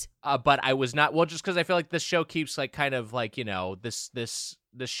 What? But I was not. Well, just because I feel like this show keeps, like, kind of like, you know, this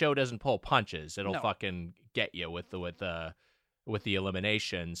show doesn't pull punches. It'll fucking get you with the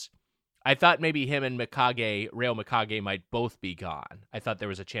eliminations. I thought maybe him and Reo Mikage might both be gone. I thought there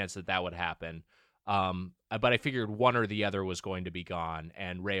was a chance that would happen. But I figured one or the other was going to be gone,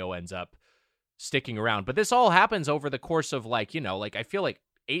 and Reo ends up sticking around. But this all happens over the course of, like, you know, like, I feel like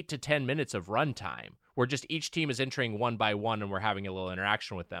 8 to 10 minutes of runtime, where just each team is entering one by one and we're having a little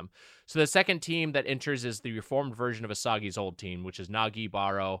interaction with them. So the second team that enters is the reformed version of Asagi's old team, which is Nagi,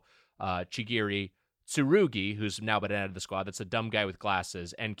 Baro, Chigiri, Tsurugi, who's now been added to the squad. That's a dumb guy with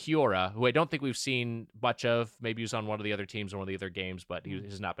glasses. And Kiora, who I don't think we've seen much of. Maybe he was on one of the other teams in one of the other games, but he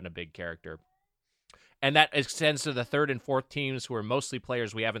has not been a big character. And that extends to the third and fourth teams, who are mostly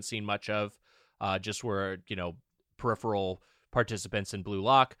players we haven't seen much of, just were, you know, peripheral participants in Blue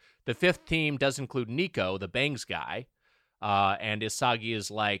Lock. The fifth team does include Nico, the Bangs guy, and Asagi is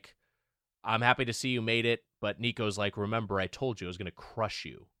like, I'm happy to see you made it, but Nico's like, remember, I told you I was going to crush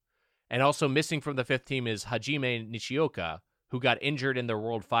you. And also missing from the 5th team is Hajime Nishioka, who got injured in their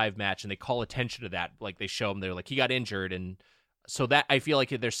World 5 match, and they call attention to that. Like, they show him, they're like, he got injured, and so that, I feel like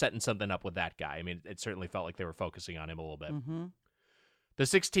they're setting something up with that guy. I mean, it certainly felt like they were focusing on him a little bit. Mm-hmm. The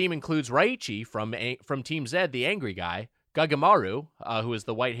 6th team includes Raichi from Team Z, the angry guy, Gagamaru, who is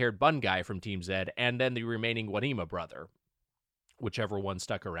the white-haired bun guy from Team Z, and then the remaining Wanima brother, whichever one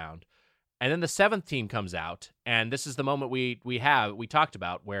stuck around. And then the 7th team comes out, and this is the moment we talked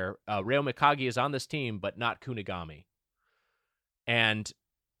about, where Reo Mikage is on this team, but not Kunigami. And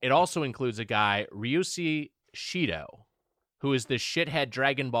it also includes a guy, Ryushi Shido, who is this shithead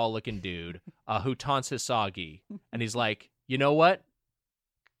Dragon Ball-looking dude who taunts Hisagi. And he's like, you know what?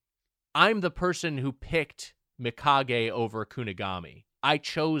 I'm the person who picked Mikage over Kunigami. I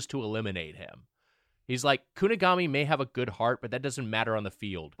chose to eliminate him. He's like, Kunigami may have a good heart, but that doesn't matter on the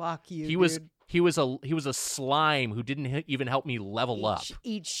field. Fuck you, dude. He was a slime who didn't even help me level up.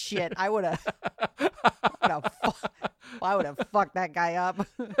 Eat shit. I would have fucked that guy up.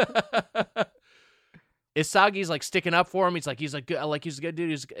 Isagi's like sticking up for him. He's a good dude.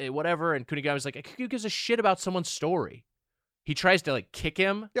 He's whatever. And Kunigami's like, who gives a shit about someone's story? He tries to like kick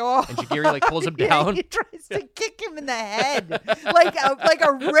him, and Chigiri like pulls him down. He tries to kick him in the head, like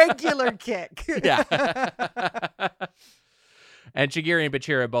a regular kick. Yeah. And Chigiri and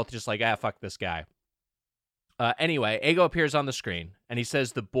Bachira both just like, fuck this guy. Anyway, Ego appears on the screen, and he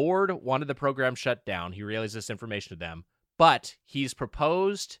says the board wanted the program shut down. He relayed this information to them, but he's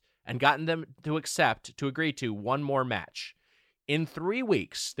proposed and gotten them to agree to one more match. In 3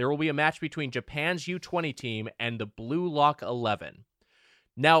 weeks, there will be a match between Japan's U20 team and the Blue Lock 11.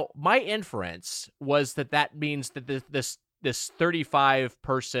 Now, my inference was that means that this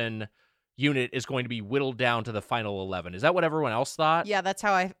 35-person unit is going to be whittled down to the final 11. Is that what everyone else thought? Yeah, that's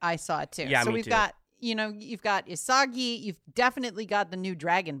how I saw it too. Yeah, so me we've too. got, you've got Isagi, you've definitely got the new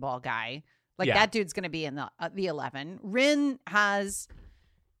Dragon Ball guy. That dude's going to be in the 11. Rin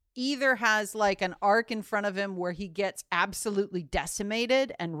either has like an arc in front of him where he gets absolutely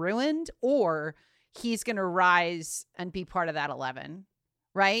decimated and ruined, or he's going to rise and be part of that 11,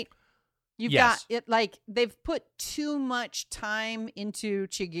 right? You've got it, like they've put too much time into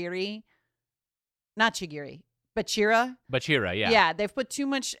Bachira. Bachira, yeah. Yeah, they've put too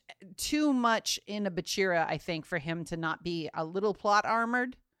much into Bachira, I think, for him to not be a little plot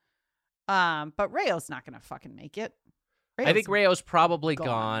armored. But Reo's not going to fucking make it. I think Reo's probably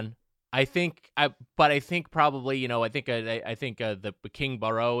gone. I think probably, I think the King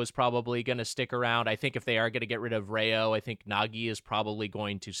Barrow is probably going to stick around. I think if they are going to get rid of Reo, I think Nagi is probably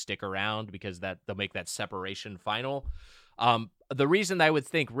going to stick around because they'll make that separation final. The reason I would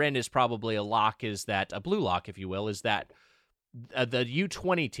think Rin is probably a lock is that, a blue lock, if you will, is that the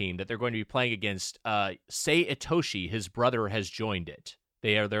U20 team that they're going to be playing against, Sei Itoshi, his brother, has joined it.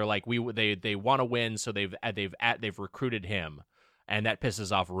 They're like, they want to win, so they've recruited him, and that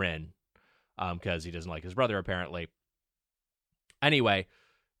pisses off Rin, because he doesn't like his brother apparently. Anyway,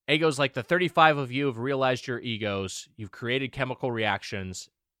 Ego's like, the 35 of you have realized your egos, you've created chemical reactions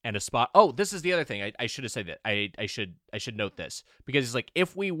and a spot. Oh, this is the other thing. I should have said that. I should note this, because he's like,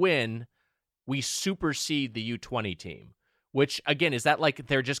 if we win, we supersede the U20 team. Which, again, is that like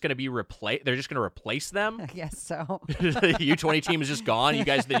they're just going to be they're just going to replace them? I guess so. The U20 team is just gone. You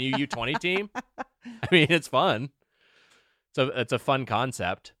guys are the new U20 team? I mean, it's fun. So it's a fun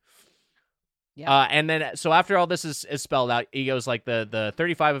concept. Yeah. And then, so after all this is spelled out, Ego's like, the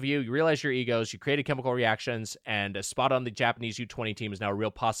 35 of you realize your egos, you created chemical reactions, and a spot on the Japanese U20 team is now a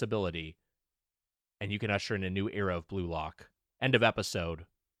real possibility. And you can usher in a new era of Blue Lock. End of episode.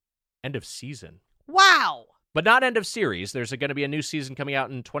 End of season. Wow. But not end of series. There's going to be a new season coming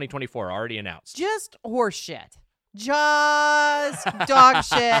out in 2024, already announced. Just horseshit. Just dog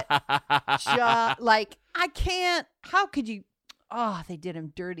shit. Like, I can't. How could you? Oh, they did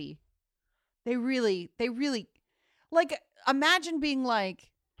him dirty. They really, like, imagine being like,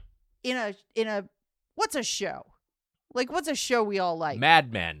 in a, what's a show? Like, what's a show we all like?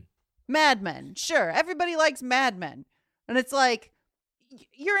 Mad Men. Mad Men. Sure. Everybody likes Mad Men. And it's like,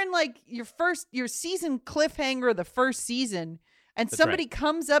 you're in like your season cliffhanger of the first season, and that's somebody right.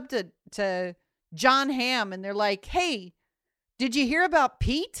 comes up to John Hamm and they're like, hey, did you hear about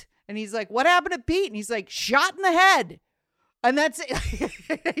Pete? And he's like, what happened to Pete? And he's like, shot in the head. And that's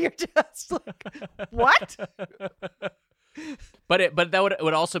it. You're just like, what? But that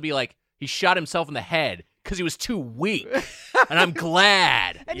would also be like, he shot himself in the head because he was too weak. And I'm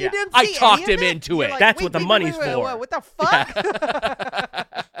glad. And you didn't I see talked any of him it? into You're it. like, That's what the money's for. What the fuck?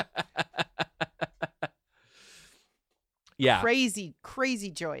 Yeah.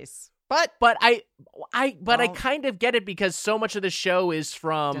 Crazy choice. But I kind of get it because so much of the show is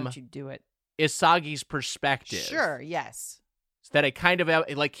from don't you do it. Isagi's perspective. Sure, yes. That I kind of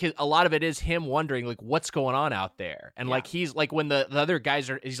like a lot of it is him wondering like what's going on out there, and like he's like when the other guys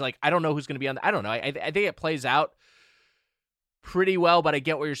are, he's like I don't know who's going to be on. I don't know. I think it plays out pretty well, but I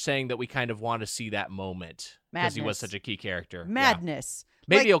get what you're saying that we kind of want to see that moment because he was such a key character. Madness. Yeah.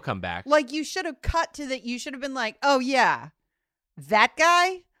 Maybe he'll come back. Like you should have cut to that. You should have been like, oh yeah, that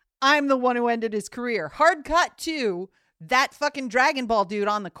guy. I'm the one who ended his career. Hard cut to that fucking Dragon Ball dude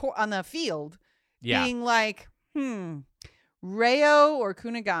on the field, being like, Reo or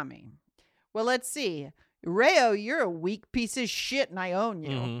Kunigami? Well, let's see. Reo, you're a weak piece of shit and I own you.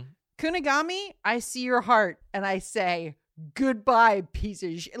 Mm-hmm. Kunigami, I see your heart and I say, goodbye, piece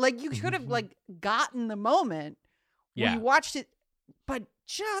of shit. Like, you could have, like, gotten the moment where you watched it, but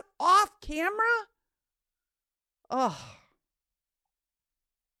just off camera? Oh.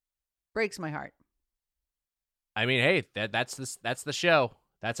 Breaks my heart. I mean, hey, that's the show.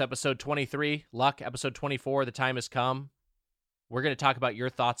 That's episode 23. Luck, episode 24, The Time Has Come. We're going to talk about your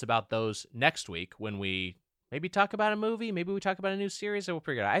thoughts about those next week when we maybe talk about a movie. Maybe we talk about a new series and we'll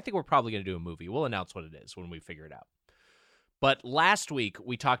figure it out. I think we're probably going to do a movie. We'll announce what it is when we figure it out. But last week,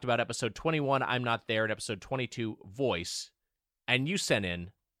 we talked about episode 21, I'm Not There, and episode 22, Voice. And you sent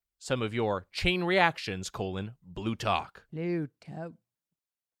in some of your chain reactions, Blue Talk. Blue Talk.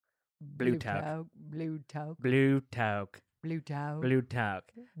 Blue Talk. Blue Talk. Blue Talk. Blue Talk. Blue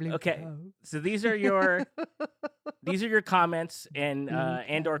Talk. Blue Okay, Talk. so these are your comments and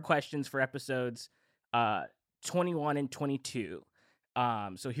or questions for episodes 21 and 22.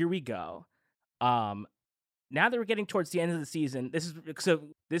 So here we go. Now that we're getting towards the end of the season, this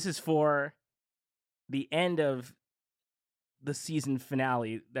is for the end of the season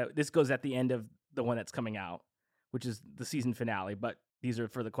finale. This goes at the end of the one that's coming out, which is the season finale. But these are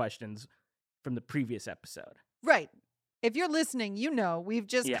for the questions from the previous episode. Right. If you're listening, you know we've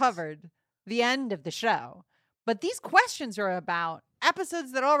just covered the end of the show. But these questions are about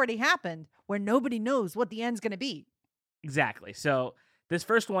episodes that already happened where nobody knows what the end's going to be. Exactly. So this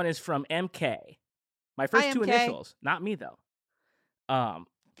first one is from MK. My first two initials. Not me, though.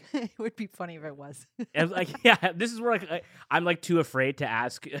 It would be funny if it was. And this is where I'm like too afraid to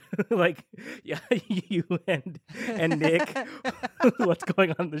ask you and Nick what's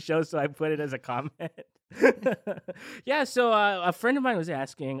going on in the show, so I put it as a comment. So a friend of mine was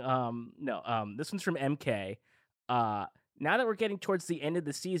asking, this one's from MK. Now that we're getting towards the end of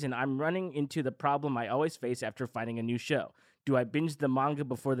the season, I'm running into the problem I always face after finding a new show. Do I binge the manga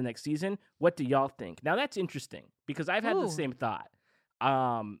before the next season? What do y'all think? Now that's interesting because I've had the same thought.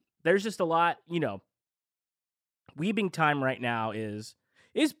 There's just a lot, weebing time right now is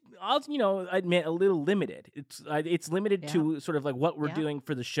I'll admit a little limited. It's limited to sort of like what we're doing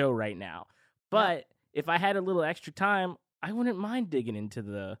for the show right now. But if I had a little extra time, I wouldn't mind digging into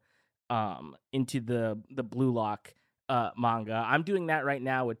the Blue Lock manga. I'm doing that right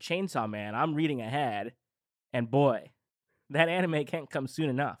now with Chainsaw Man. I'm reading ahead, and boy, that anime can't come soon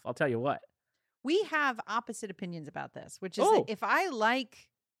enough. I'll tell you what. We have opposite opinions about this, which is that if I like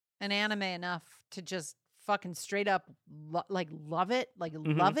an anime enough to just fucking straight up love it,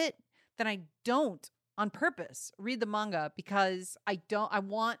 then I don't on purpose read the manga because I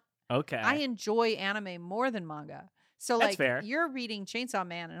enjoy anime more than manga. So that's fair. You're reading Chainsaw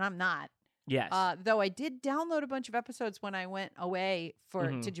Man and I'm not. Yes. Though I did download a bunch of episodes when I went away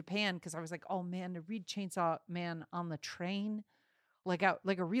to Japan because I was like, oh man, to read Chainsaw Man on the train. Like a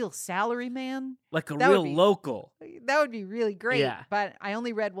real salary man. Like a real local. That would be really great. Yeah. But I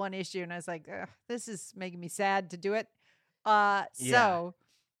only read one issue and I was like, this is making me sad to do it. So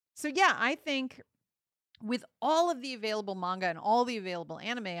I think with all of the available manga and all the available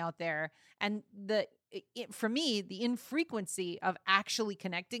anime out there, and for me, the infrequency of actually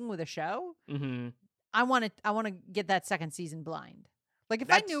connecting with a show, I want to get that second season blind. Like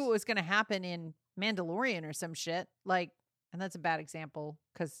if I knew what was going to happen in Mandalorian or some shit, and that's a bad example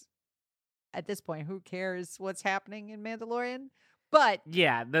because at this point, who cares what's happening in Mandalorian? But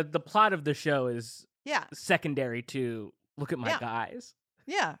the plot of the show is secondary to look at my guys.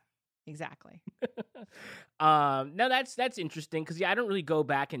 Yeah, exactly. No, that's interesting because I don't really go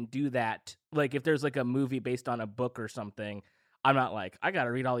back and do that. Like if there's like a movie based on a book or something, I'm not like I got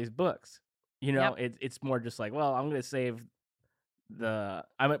to read all these books. It's more just like, well, I'm going to save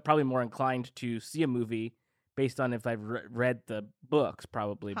I'm probably more inclined to see a movie based on if I've read the books,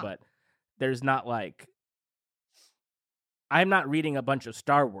 probably, but there's not I'm not reading a bunch of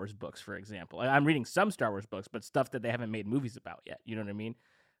Star Wars books, for example. I'm reading some Star Wars books, but stuff that they haven't made movies about yet. You know what I mean?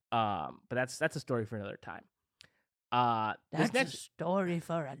 But that's a story for another time. That's a story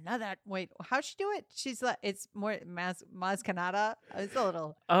for another. Wait, how'd she do it? She's like, it's more Maz Kanata. It's a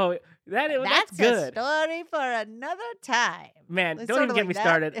little. Oh, that's a good. story for another time. Man, It's don't sort even of get like me that.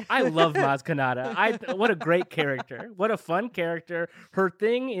 started. I love Maz Kanata. What a great character. What a fun character. Her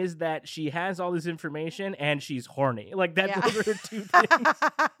thing is that she has all this information and she's horny. Like, those are her two things.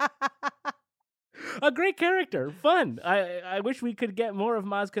 A great character. Fun. I wish we could get more of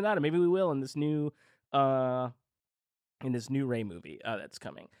Maz Kanata. Maybe we will in this new Rey movie that's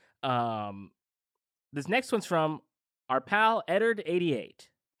coming. This next one's from our pal Eddard88.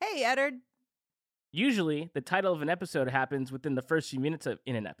 Hey, Eddard. Usually, the title of an episode happens within the first few minutes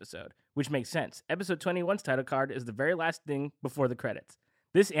in an episode, which makes sense. Episode 21's title card is the very last thing before the credits.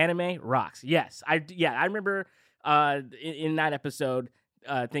 This anime rocks. Yes, I remember in that episode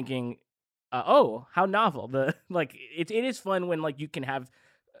thinking, oh, how novel. It is fun when like you can have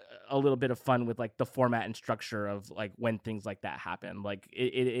a little bit of fun with like the format and structure of like when things like that happen. Like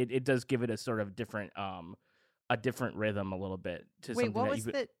it does give it a sort of different rhythm a little bit to Wait,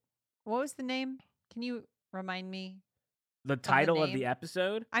 something. What was the name? Can you remind me? The title of the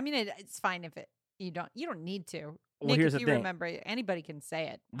episode? I mean, it's fine if you don't need to. Well, Nick, here's if the you thing. remember it, anybody can say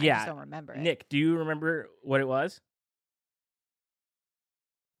it. I Yeah. just don't remember it. Nick, do you remember what it was?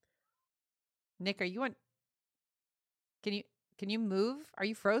 Nick, are you on? Can you move? Are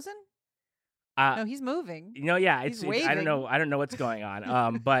you frozen? No, he's moving. Yeah, He's I don't know what's going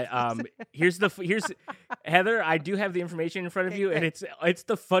on. But here's Heather, I do have the information in front of Okay, you, great. and it's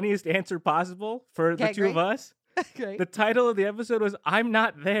the funniest answer possible for the Okay, two of great. us. Great. The title of the episode was "I'm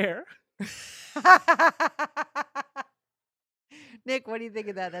Not There." Nick, what do you think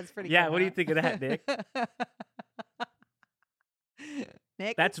of that? That's pretty. Yeah, cool, what do you huh? think of that, Nick?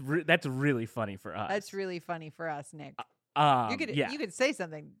 Nick, That's really funny for us. that's really funny for us, Nick. You could say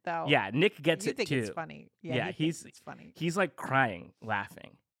something though. Yeah, Nick gets you it think too. it's funny. Yeah, he thinks it's funny. He's like crying,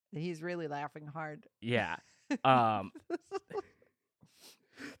 laughing. He's really laughing hard. Yeah.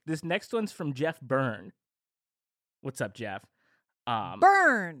 This next one's from Jeff Byrne. What's up, Jeff?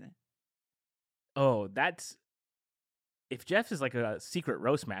 Burn. Oh, if Jeff is like a secret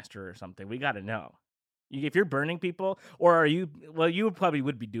roast master or something, we got to know. If you're burning people, or are you? Well, you probably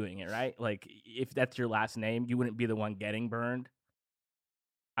would be doing it, right? Like, if that's your last name, you wouldn't be the one getting burned.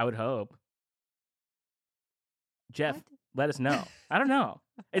 I would hope. Jeff, What? let us know. I don't know.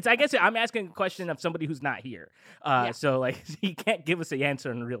 I guess I'm asking a question of somebody who's not here. So like he can't give us the answer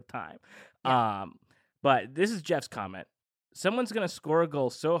in real time. Yeah. But this is Jeff's comment. Someone's gonna score a goal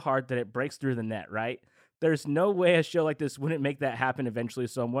so hard that it breaks through the net, right? There's no way a show like this wouldn't make that happen eventually.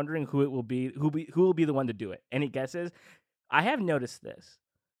 So I'm wondering who it will be, who will be the one to do it. Any guesses? I have noticed this,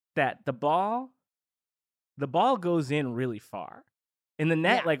 that the ball goes in really far, and the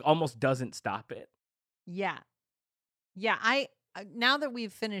net like almost doesn't stop it. Yeah. I now that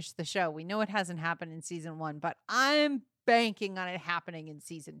we've finished the show, we know it hasn't happened in season 1, but I'm banking on it happening in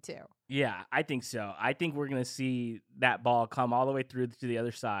season 2. Yeah, I think so. I think we're gonna see that ball come all the way through to the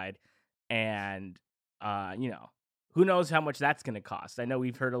other side, and who knows how much that's gonna cost. I know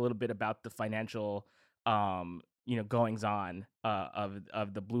we've heard a little bit about the financial, goings on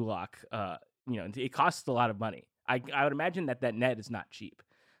of the Blue Lock. It costs a lot of money. I would imagine that net is not cheap.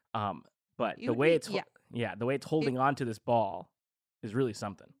 But the way it's holding on to this ball is really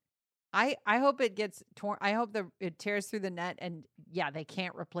something. I hope it gets torn. I hope it tears through the net, and they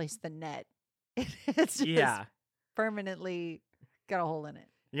can't replace the net. It's just permanently got a hole in it.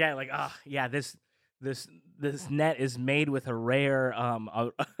 Yeah, like this net is made with a rare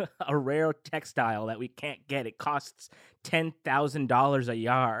a rare textile that we can't get. It costs $10,000 a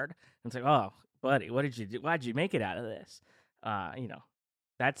yard. And it's like, oh, buddy, what did you do? Why'd you make it out of this?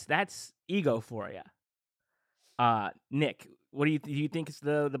 That's ego for you. Nick, what do you think is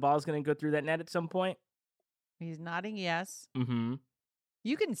the ball's going to go through that net at some point? He's nodding yes. Mm-hmm.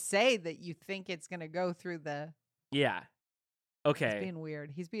 You can say that you think it's going to go through the... Yeah. Okay. He's being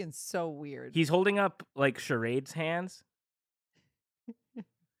weird. He's being so weird. He's holding up like Charade's hands.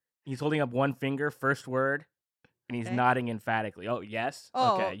 He's holding up one finger, first word, and he's nodding emphatically. Oh, yes?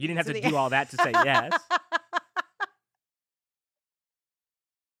 Oh, okay. You didn't have to do all that to say yes.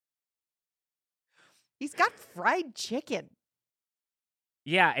 He's got fried chicken.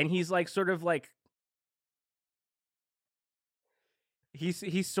 Yeah, and he's like sort of like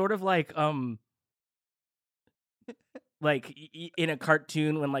he's sort of like like in a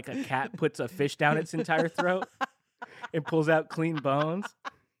cartoon when like a cat puts a fish down its entire throat and pulls out clean bones.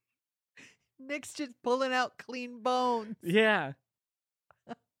 Nick's just pulling out clean bones. Yeah.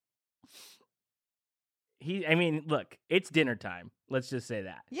 I mean, look, it's dinner time. Let's just say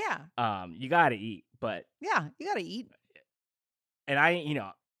that. Yeah. You got to eat, but Yeah, you got to eat.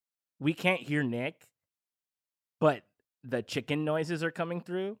 And we can't hear Nick, but the chicken noises are coming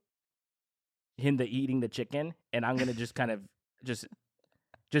through. Him eating the chicken, and I'm gonna just kind of just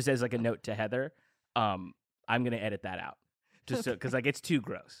as like a note to Heather, I'm gonna edit that out, just so because like it's too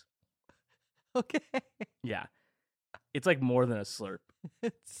gross. Okay. Yeah, it's like more than a slurp.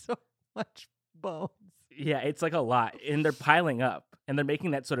 It's so much bones. Yeah, it's like a lot, and they're piling up, and they're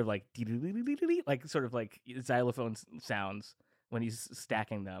making that sort of like sort of like xylophone sounds when he's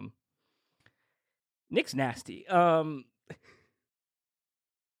stacking them. Nick's nasty.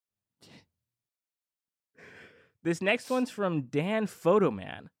 This next one's from Dan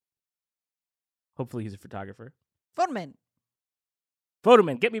Photoman. Hopefully he's a photographer. Photoman,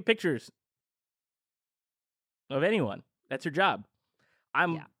 get me pictures of anyone. That's your job.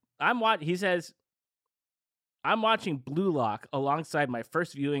 He says, I'm watching Blue Lock alongside my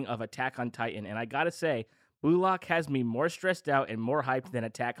first viewing of Attack on Titan, and I gotta say, Blue Lock has me more stressed out and more hyped than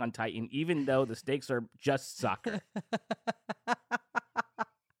Attack on Titan, even though the stakes are just soccer.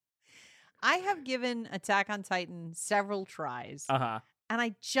 I have given Attack on Titan several tries. Uh-huh. And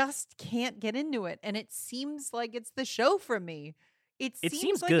I just can't get into it. And it seems like it's the show for me. It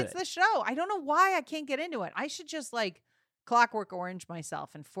seems like good. It's the show. I don't know why I can't get into it. I should just like Clockwork Orange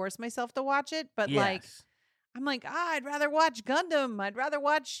myself and force myself to watch it. But I'm like, I'd rather watch Gundam. I'd rather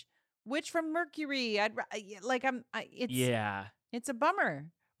watch Witch from Mercury. It's a bummer.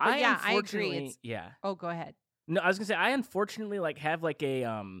 But I agree. Oh, go ahead. No, I was gonna say I unfortunately have like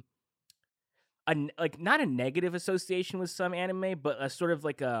not a negative association with some anime, but a sort of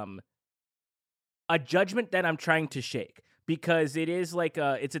like a judgment that I'm trying to shake, because it is like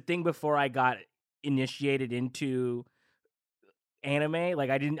it's a thing before I got initiated into anime.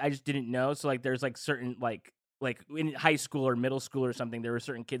 Like I just didn't know. So like there's like certain like in high school or middle school or something, there were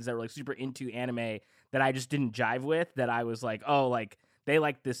certain kids that were like super into anime that I just didn't jive with, that I was like, oh, like they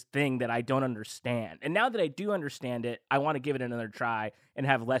like this thing that I don't understand. And now that I do understand it, I want to give it another try and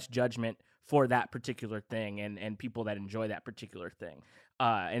have less judgment for that particular thing and people that enjoy that particular thing.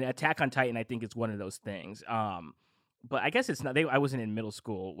 And Attack on Titan, I think, is one of those things. But I guess it's not. I wasn't in middle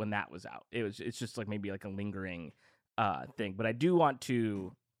school when that was out. It's just like maybe like a lingering thing. But I do want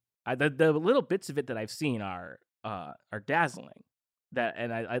to. The little bits of it that I've seen are dazzling.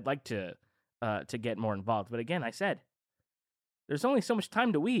 And I'd like to get more involved. But again, I said there's only so much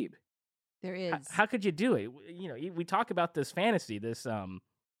time to weeb. There is. How could you do it? We talk about this fantasy, this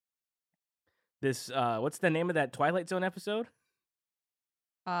what's the name of that Twilight Zone episode?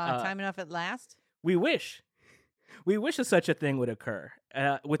 Time Enough at Last? We wish such a thing would occur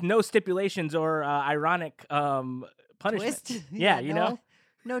with no stipulations or ironic punishment. Twist? Yeah,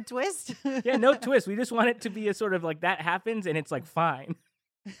 no twist? Yeah, no twist. We just want it to be a sort of like that happens and it's like fine.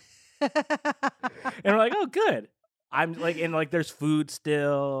 And we're like, oh, good. I'm like, and like there's food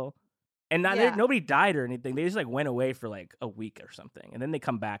still. And nobody died or anything. They just like went away for like a week or something. And then they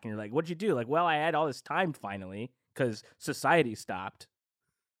come back and you're like, what'd you do? Like, well, I had all this time finally because society stopped.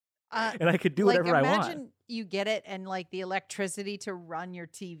 And I could do whatever I want. Imagine you get it and like the electricity to run your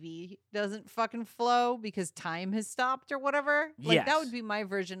TV doesn't fucking flow because time has stopped or whatever. Like that would be my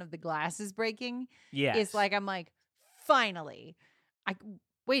version of the glasses breaking. Yeah. It's like, I'm like, finally. I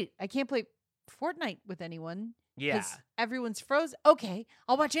can't play Fortnite with anyone. Yeah. Everyone's frozen. Okay,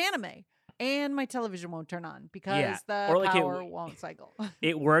 I'll watch anime. And my television won't turn on because the power won't cycle.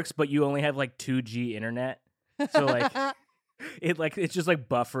 It works, but you only have like 2G internet. So like it's just like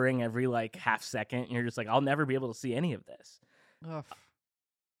buffering every like half second. And you're just like, I'll never be able to see any of this.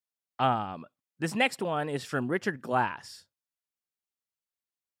 Ugh. This next one is from Richard Glass.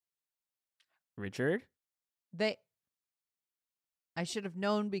 Richard? I should have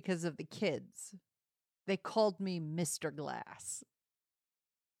known because of the kids. They called me Mr. Glass.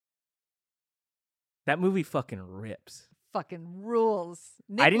 That movie fucking rips. Fucking rules.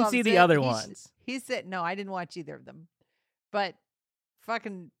 Nick I didn't see the other ones. He said, no, I didn't watch either of them. But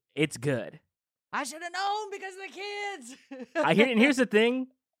fucking. It's good. I should have known because of the kids. And here's the thing.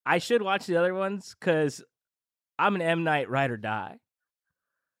 I should watch the other ones because I'm an M. Night ride or die.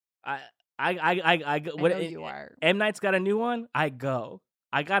 I know you are. M. Night's got a new one. I go.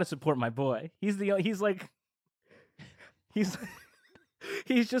 I gotta support my boy. He's just like,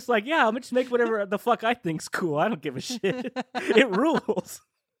 yeah, I'm gonna just make whatever the fuck I think's cool. I don't give a shit. It rules.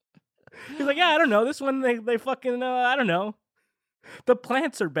 He's like, yeah, I don't know. This one they fucking I don't know. The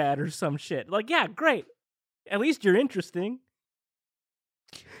plants are bad or some shit. Like, yeah, great. At least you're interesting.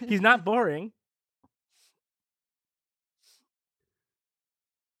 He's not boring.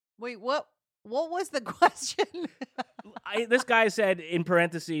 Wait, what What was the question? This guy said in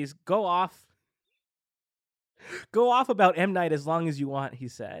parentheses, go off about M. Night as long as you want, he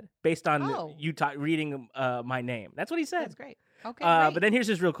said, based on you reading my name. That's what he said. That's great. Okay, great. But then here's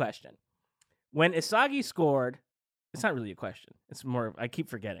his real question. When Isagi scored, it's not really a question. It's more, I keep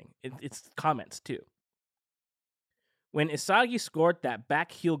forgetting. It's comments, too. When Isagi scored that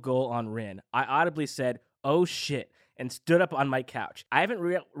back heel goal on Rin, I audibly said, oh shit, and stood up on my couch. I haven't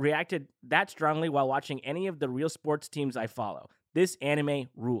reacted that strongly while watching any of the real sports teams I follow. This anime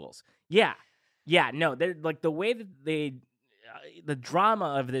rules. Yeah, no, they're like the way that the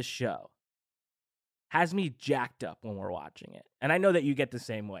drama of this show has me jacked up when we're watching it. And I know that you get the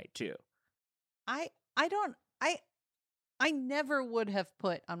same way, too. I never would have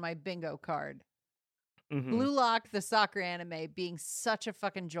put on my bingo card Blue Lock, the soccer anime, being such a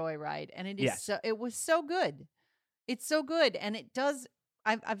fucking joyride, and it is it was so good. It's so good, and it does.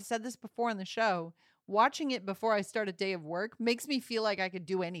 I've said this before on the show. Watching it before I start a day of work makes me feel like I could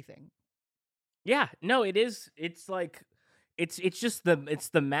do anything. Yeah, no, it is. It's like it's just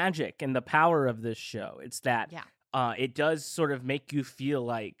the magic and the power of this show. It's that it does sort of make you feel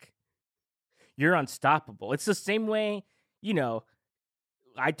like you're unstoppable. It's the same way, you know.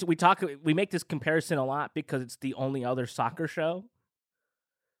 We make this comparison a lot because it's the only other soccer show.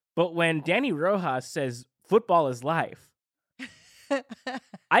 But when Danny Rojas says football is life,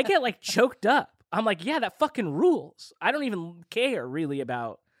 I get like choked up. I'm like, yeah, that fucking rules. I don't even care really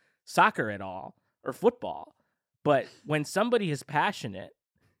about soccer at all or football. But when somebody is passionate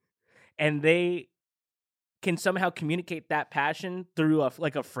and they can somehow communicate that passion through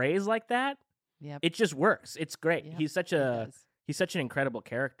a phrase like that, it just works. It's great. Yep. He's such an incredible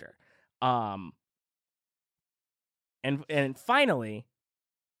character. And finally,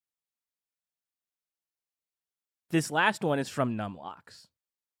 this last one is from Numlocks.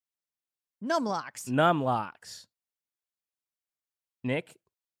 Numlocks. Nick?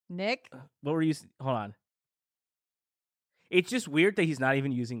 What were you... Hold on. It's just weird that he's not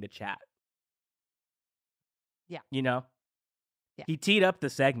even using the chat. Yeah. You know? Yeah. He teed up the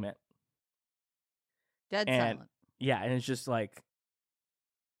segment. Dead silent. Yeah, and it's just like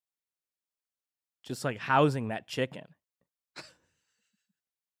housing that chicken.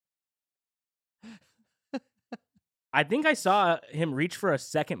 I think I saw him reach for a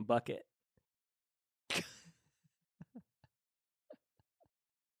second bucket.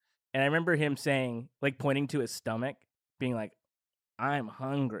 And I remember him saying, like pointing to his stomach, being like, I'm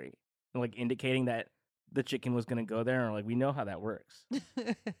hungry. And like indicating that the chicken was going to go there. And like, we know how that works.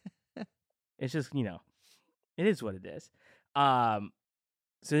 It's just, you know, it is what it is. So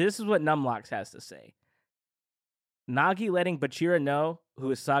this is what Numlocks has to say. Nagi letting Bachira know who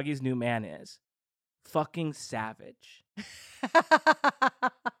Isagi's new man is. Fucking savage.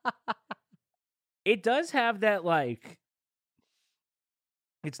 It does have that, like,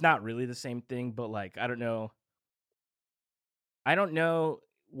 it's not really the same thing, but like, I don't know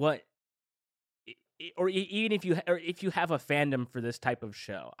what, or even if you have a fandom for this type of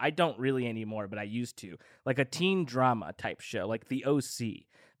show. I don't really anymore, but I used to. Like a teen drama type show, like The OC.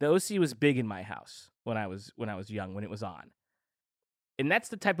 The OC was big in my house when I was young, when it was on. And that's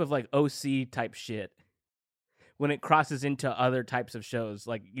the type of like OC type shit. When it crosses into other types of shows,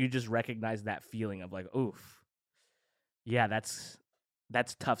 like you just recognize that feeling of like, oof. Yeah, that's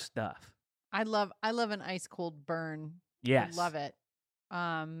tough stuff. I love an ice cold burn. Yes. I love it.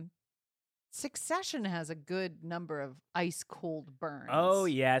 Succession has a good number of ice cold burns. Oh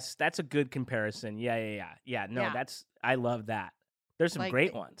yes, that's a good comparison. Yeah. No, I love that. There's some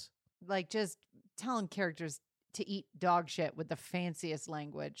great ones. Like just telling characters to eat dog shit with the fanciest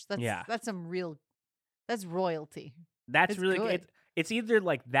language. That's some real. That's royalty. That's really good. It's either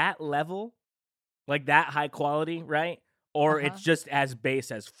like that level, like that high quality, right? Or it's just as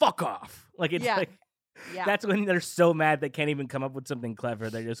base as fuck off. Like it's like. Yeah. That's when they're so mad they can't even come up with something clever.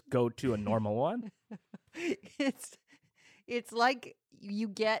 They just go to a normal one. It's like you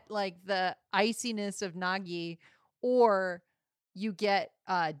get like the iciness of Nagi, or you get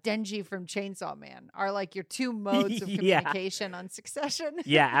Denji from Chainsaw Man are like your two modes of communication on Succession.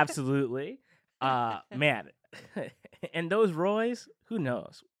 Yeah, absolutely. Man, and those Roys, who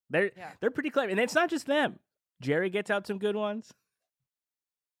knows? They're pretty clever, and it's not just them. Jerry gets out some good ones.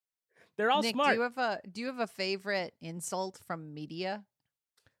 They're all Nick, smart. Do you have a favorite insult from media?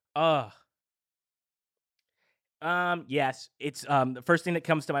 Yes. It's the first thing that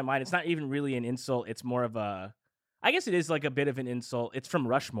comes to my mind. It's not even really an insult. It's more of a, I guess it is like a bit of an insult. It's from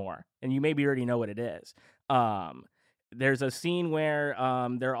Rushmore, and you maybe already know what it is. There's a scene where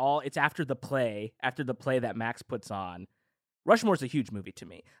it's after the play that Max puts on, Rushmore's a huge movie to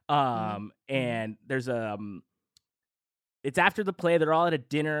me. And there's it's after the play. They're all at a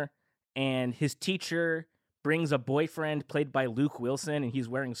dinner, and his teacher brings a boyfriend played by Luke Wilson, and he's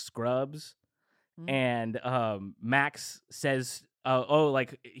wearing scrubs. And Max says,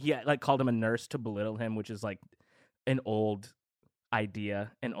 he called him a nurse to belittle him, which is like an old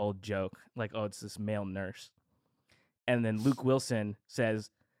idea, an old joke. Like, oh, it's this male nurse. And then Luke Wilson says,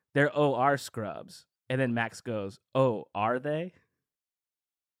 they're OR scrubs. And then Max goes, oh, are they?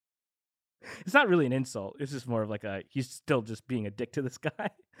 It's not really an insult. It's just more of like he's still just being a dick to this guy.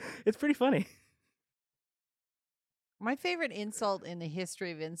 It's pretty funny. My favorite insult in the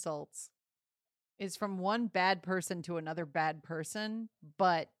history of insults is from one bad person to another bad person,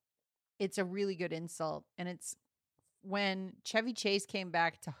 but it's a really good insult. And it's when Chevy Chase came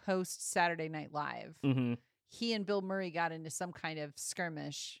back to host Saturday Night Live. Mm-hmm. He and Bill Murray got into some kind of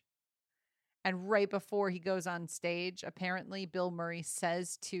skirmish. And right before he goes on stage, apparently Bill Murray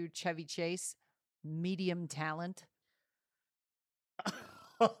says to Chevy Chase, medium talent.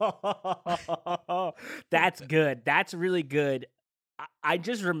 That's good. That's really good. I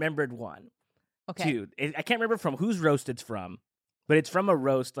just remembered one. Okay. Dude, I can't remember from whose roast it's from, but it's from a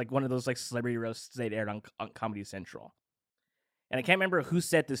roast, like one of those like celebrity roasts they'd aired on Comedy Central. And I can't remember who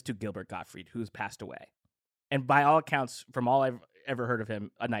said this to Gilbert Gottfried, who's passed away. And by all accounts, from all I've ever heard of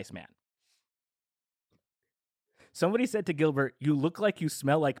him, a nice man. Somebody said to Gilbert, "You look like you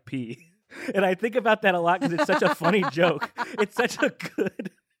smell like pee." And I think about that a lot because it's such a funny joke. It's such a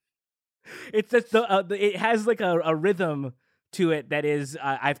good. It's just it has like a rhythm to it that is.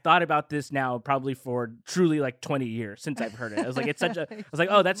 I've thought about this now probably for truly like 20 years since I've heard it. I was like, it's such a. I was like,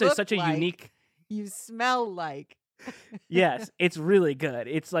 oh, that's such a unique. You smell like. Yes, it's really good.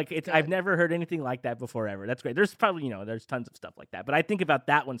 It's like it's. Good. I've never heard anything like that before ever. That's great. There's probably there's tons of stuff like that, but I think about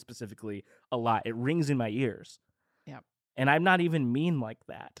that one specifically a lot. It rings in my ears. Yeah, and I'm not even mean like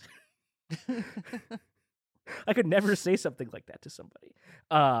that. I could never say something like that to somebody.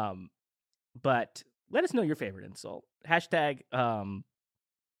 But let us know your favorite insult. Hashtag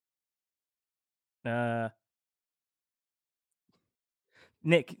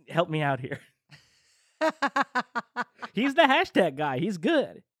Nick, help me out here. He's the hashtag guy. He's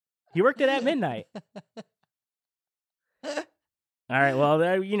good. He worked it at midnight. All right.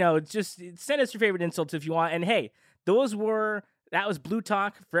 Well, just send us your favorite insults if you want. And hey, that was Blue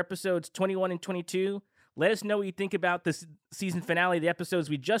Talk for episodes 21 and 22. Let us know what you think about this season finale, the episodes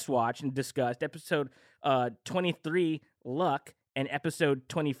we just watched and discussed. Episode 23, Luck, and episode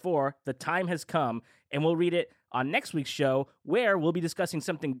 24, The Time Has Come. And we'll read it on next week's show, where we'll be discussing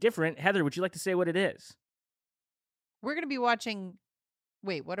something different. Heather, would you like to say what it is? We're going to be watching...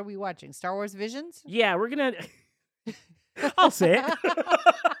 Wait, what are we watching? Star Wars Visions? Yeah, we're going to... I'll say it.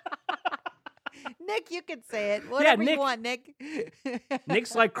 Nick, you can say it. Whatever Nick, you want, Nick.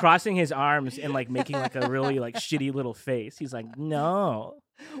 Nick's like crossing his arms and like making like a really like shitty little face. He's like, no.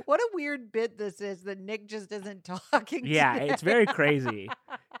 What a weird bit this is that Nick just isn't talking. Yeah, today. It's very crazy.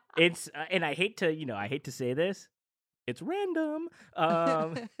 It's and I hate to say this. It's random.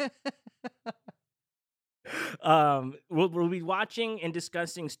 We'll be watching and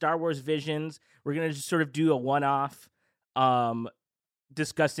discussing Star Wars Visions. We're gonna just sort of do a one-off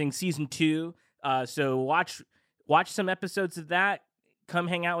discussing season 2. So watch some episodes of that. Come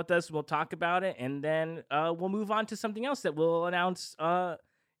hang out with us. We'll talk about it, and then we'll move on to something else that we'll announce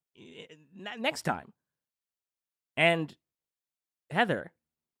next time. And Heather,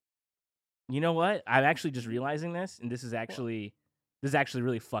 you know what? I'm actually just realizing this, and this is actually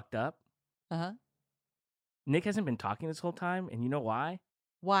really fucked up. Uh-huh. Nick hasn't been talking this whole time, and you know why?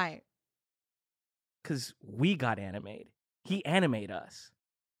 Why? Because we got animated. He animated us.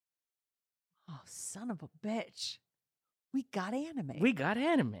 Oh, son of a bitch. We got animated. We got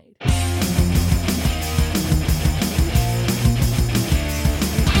animated.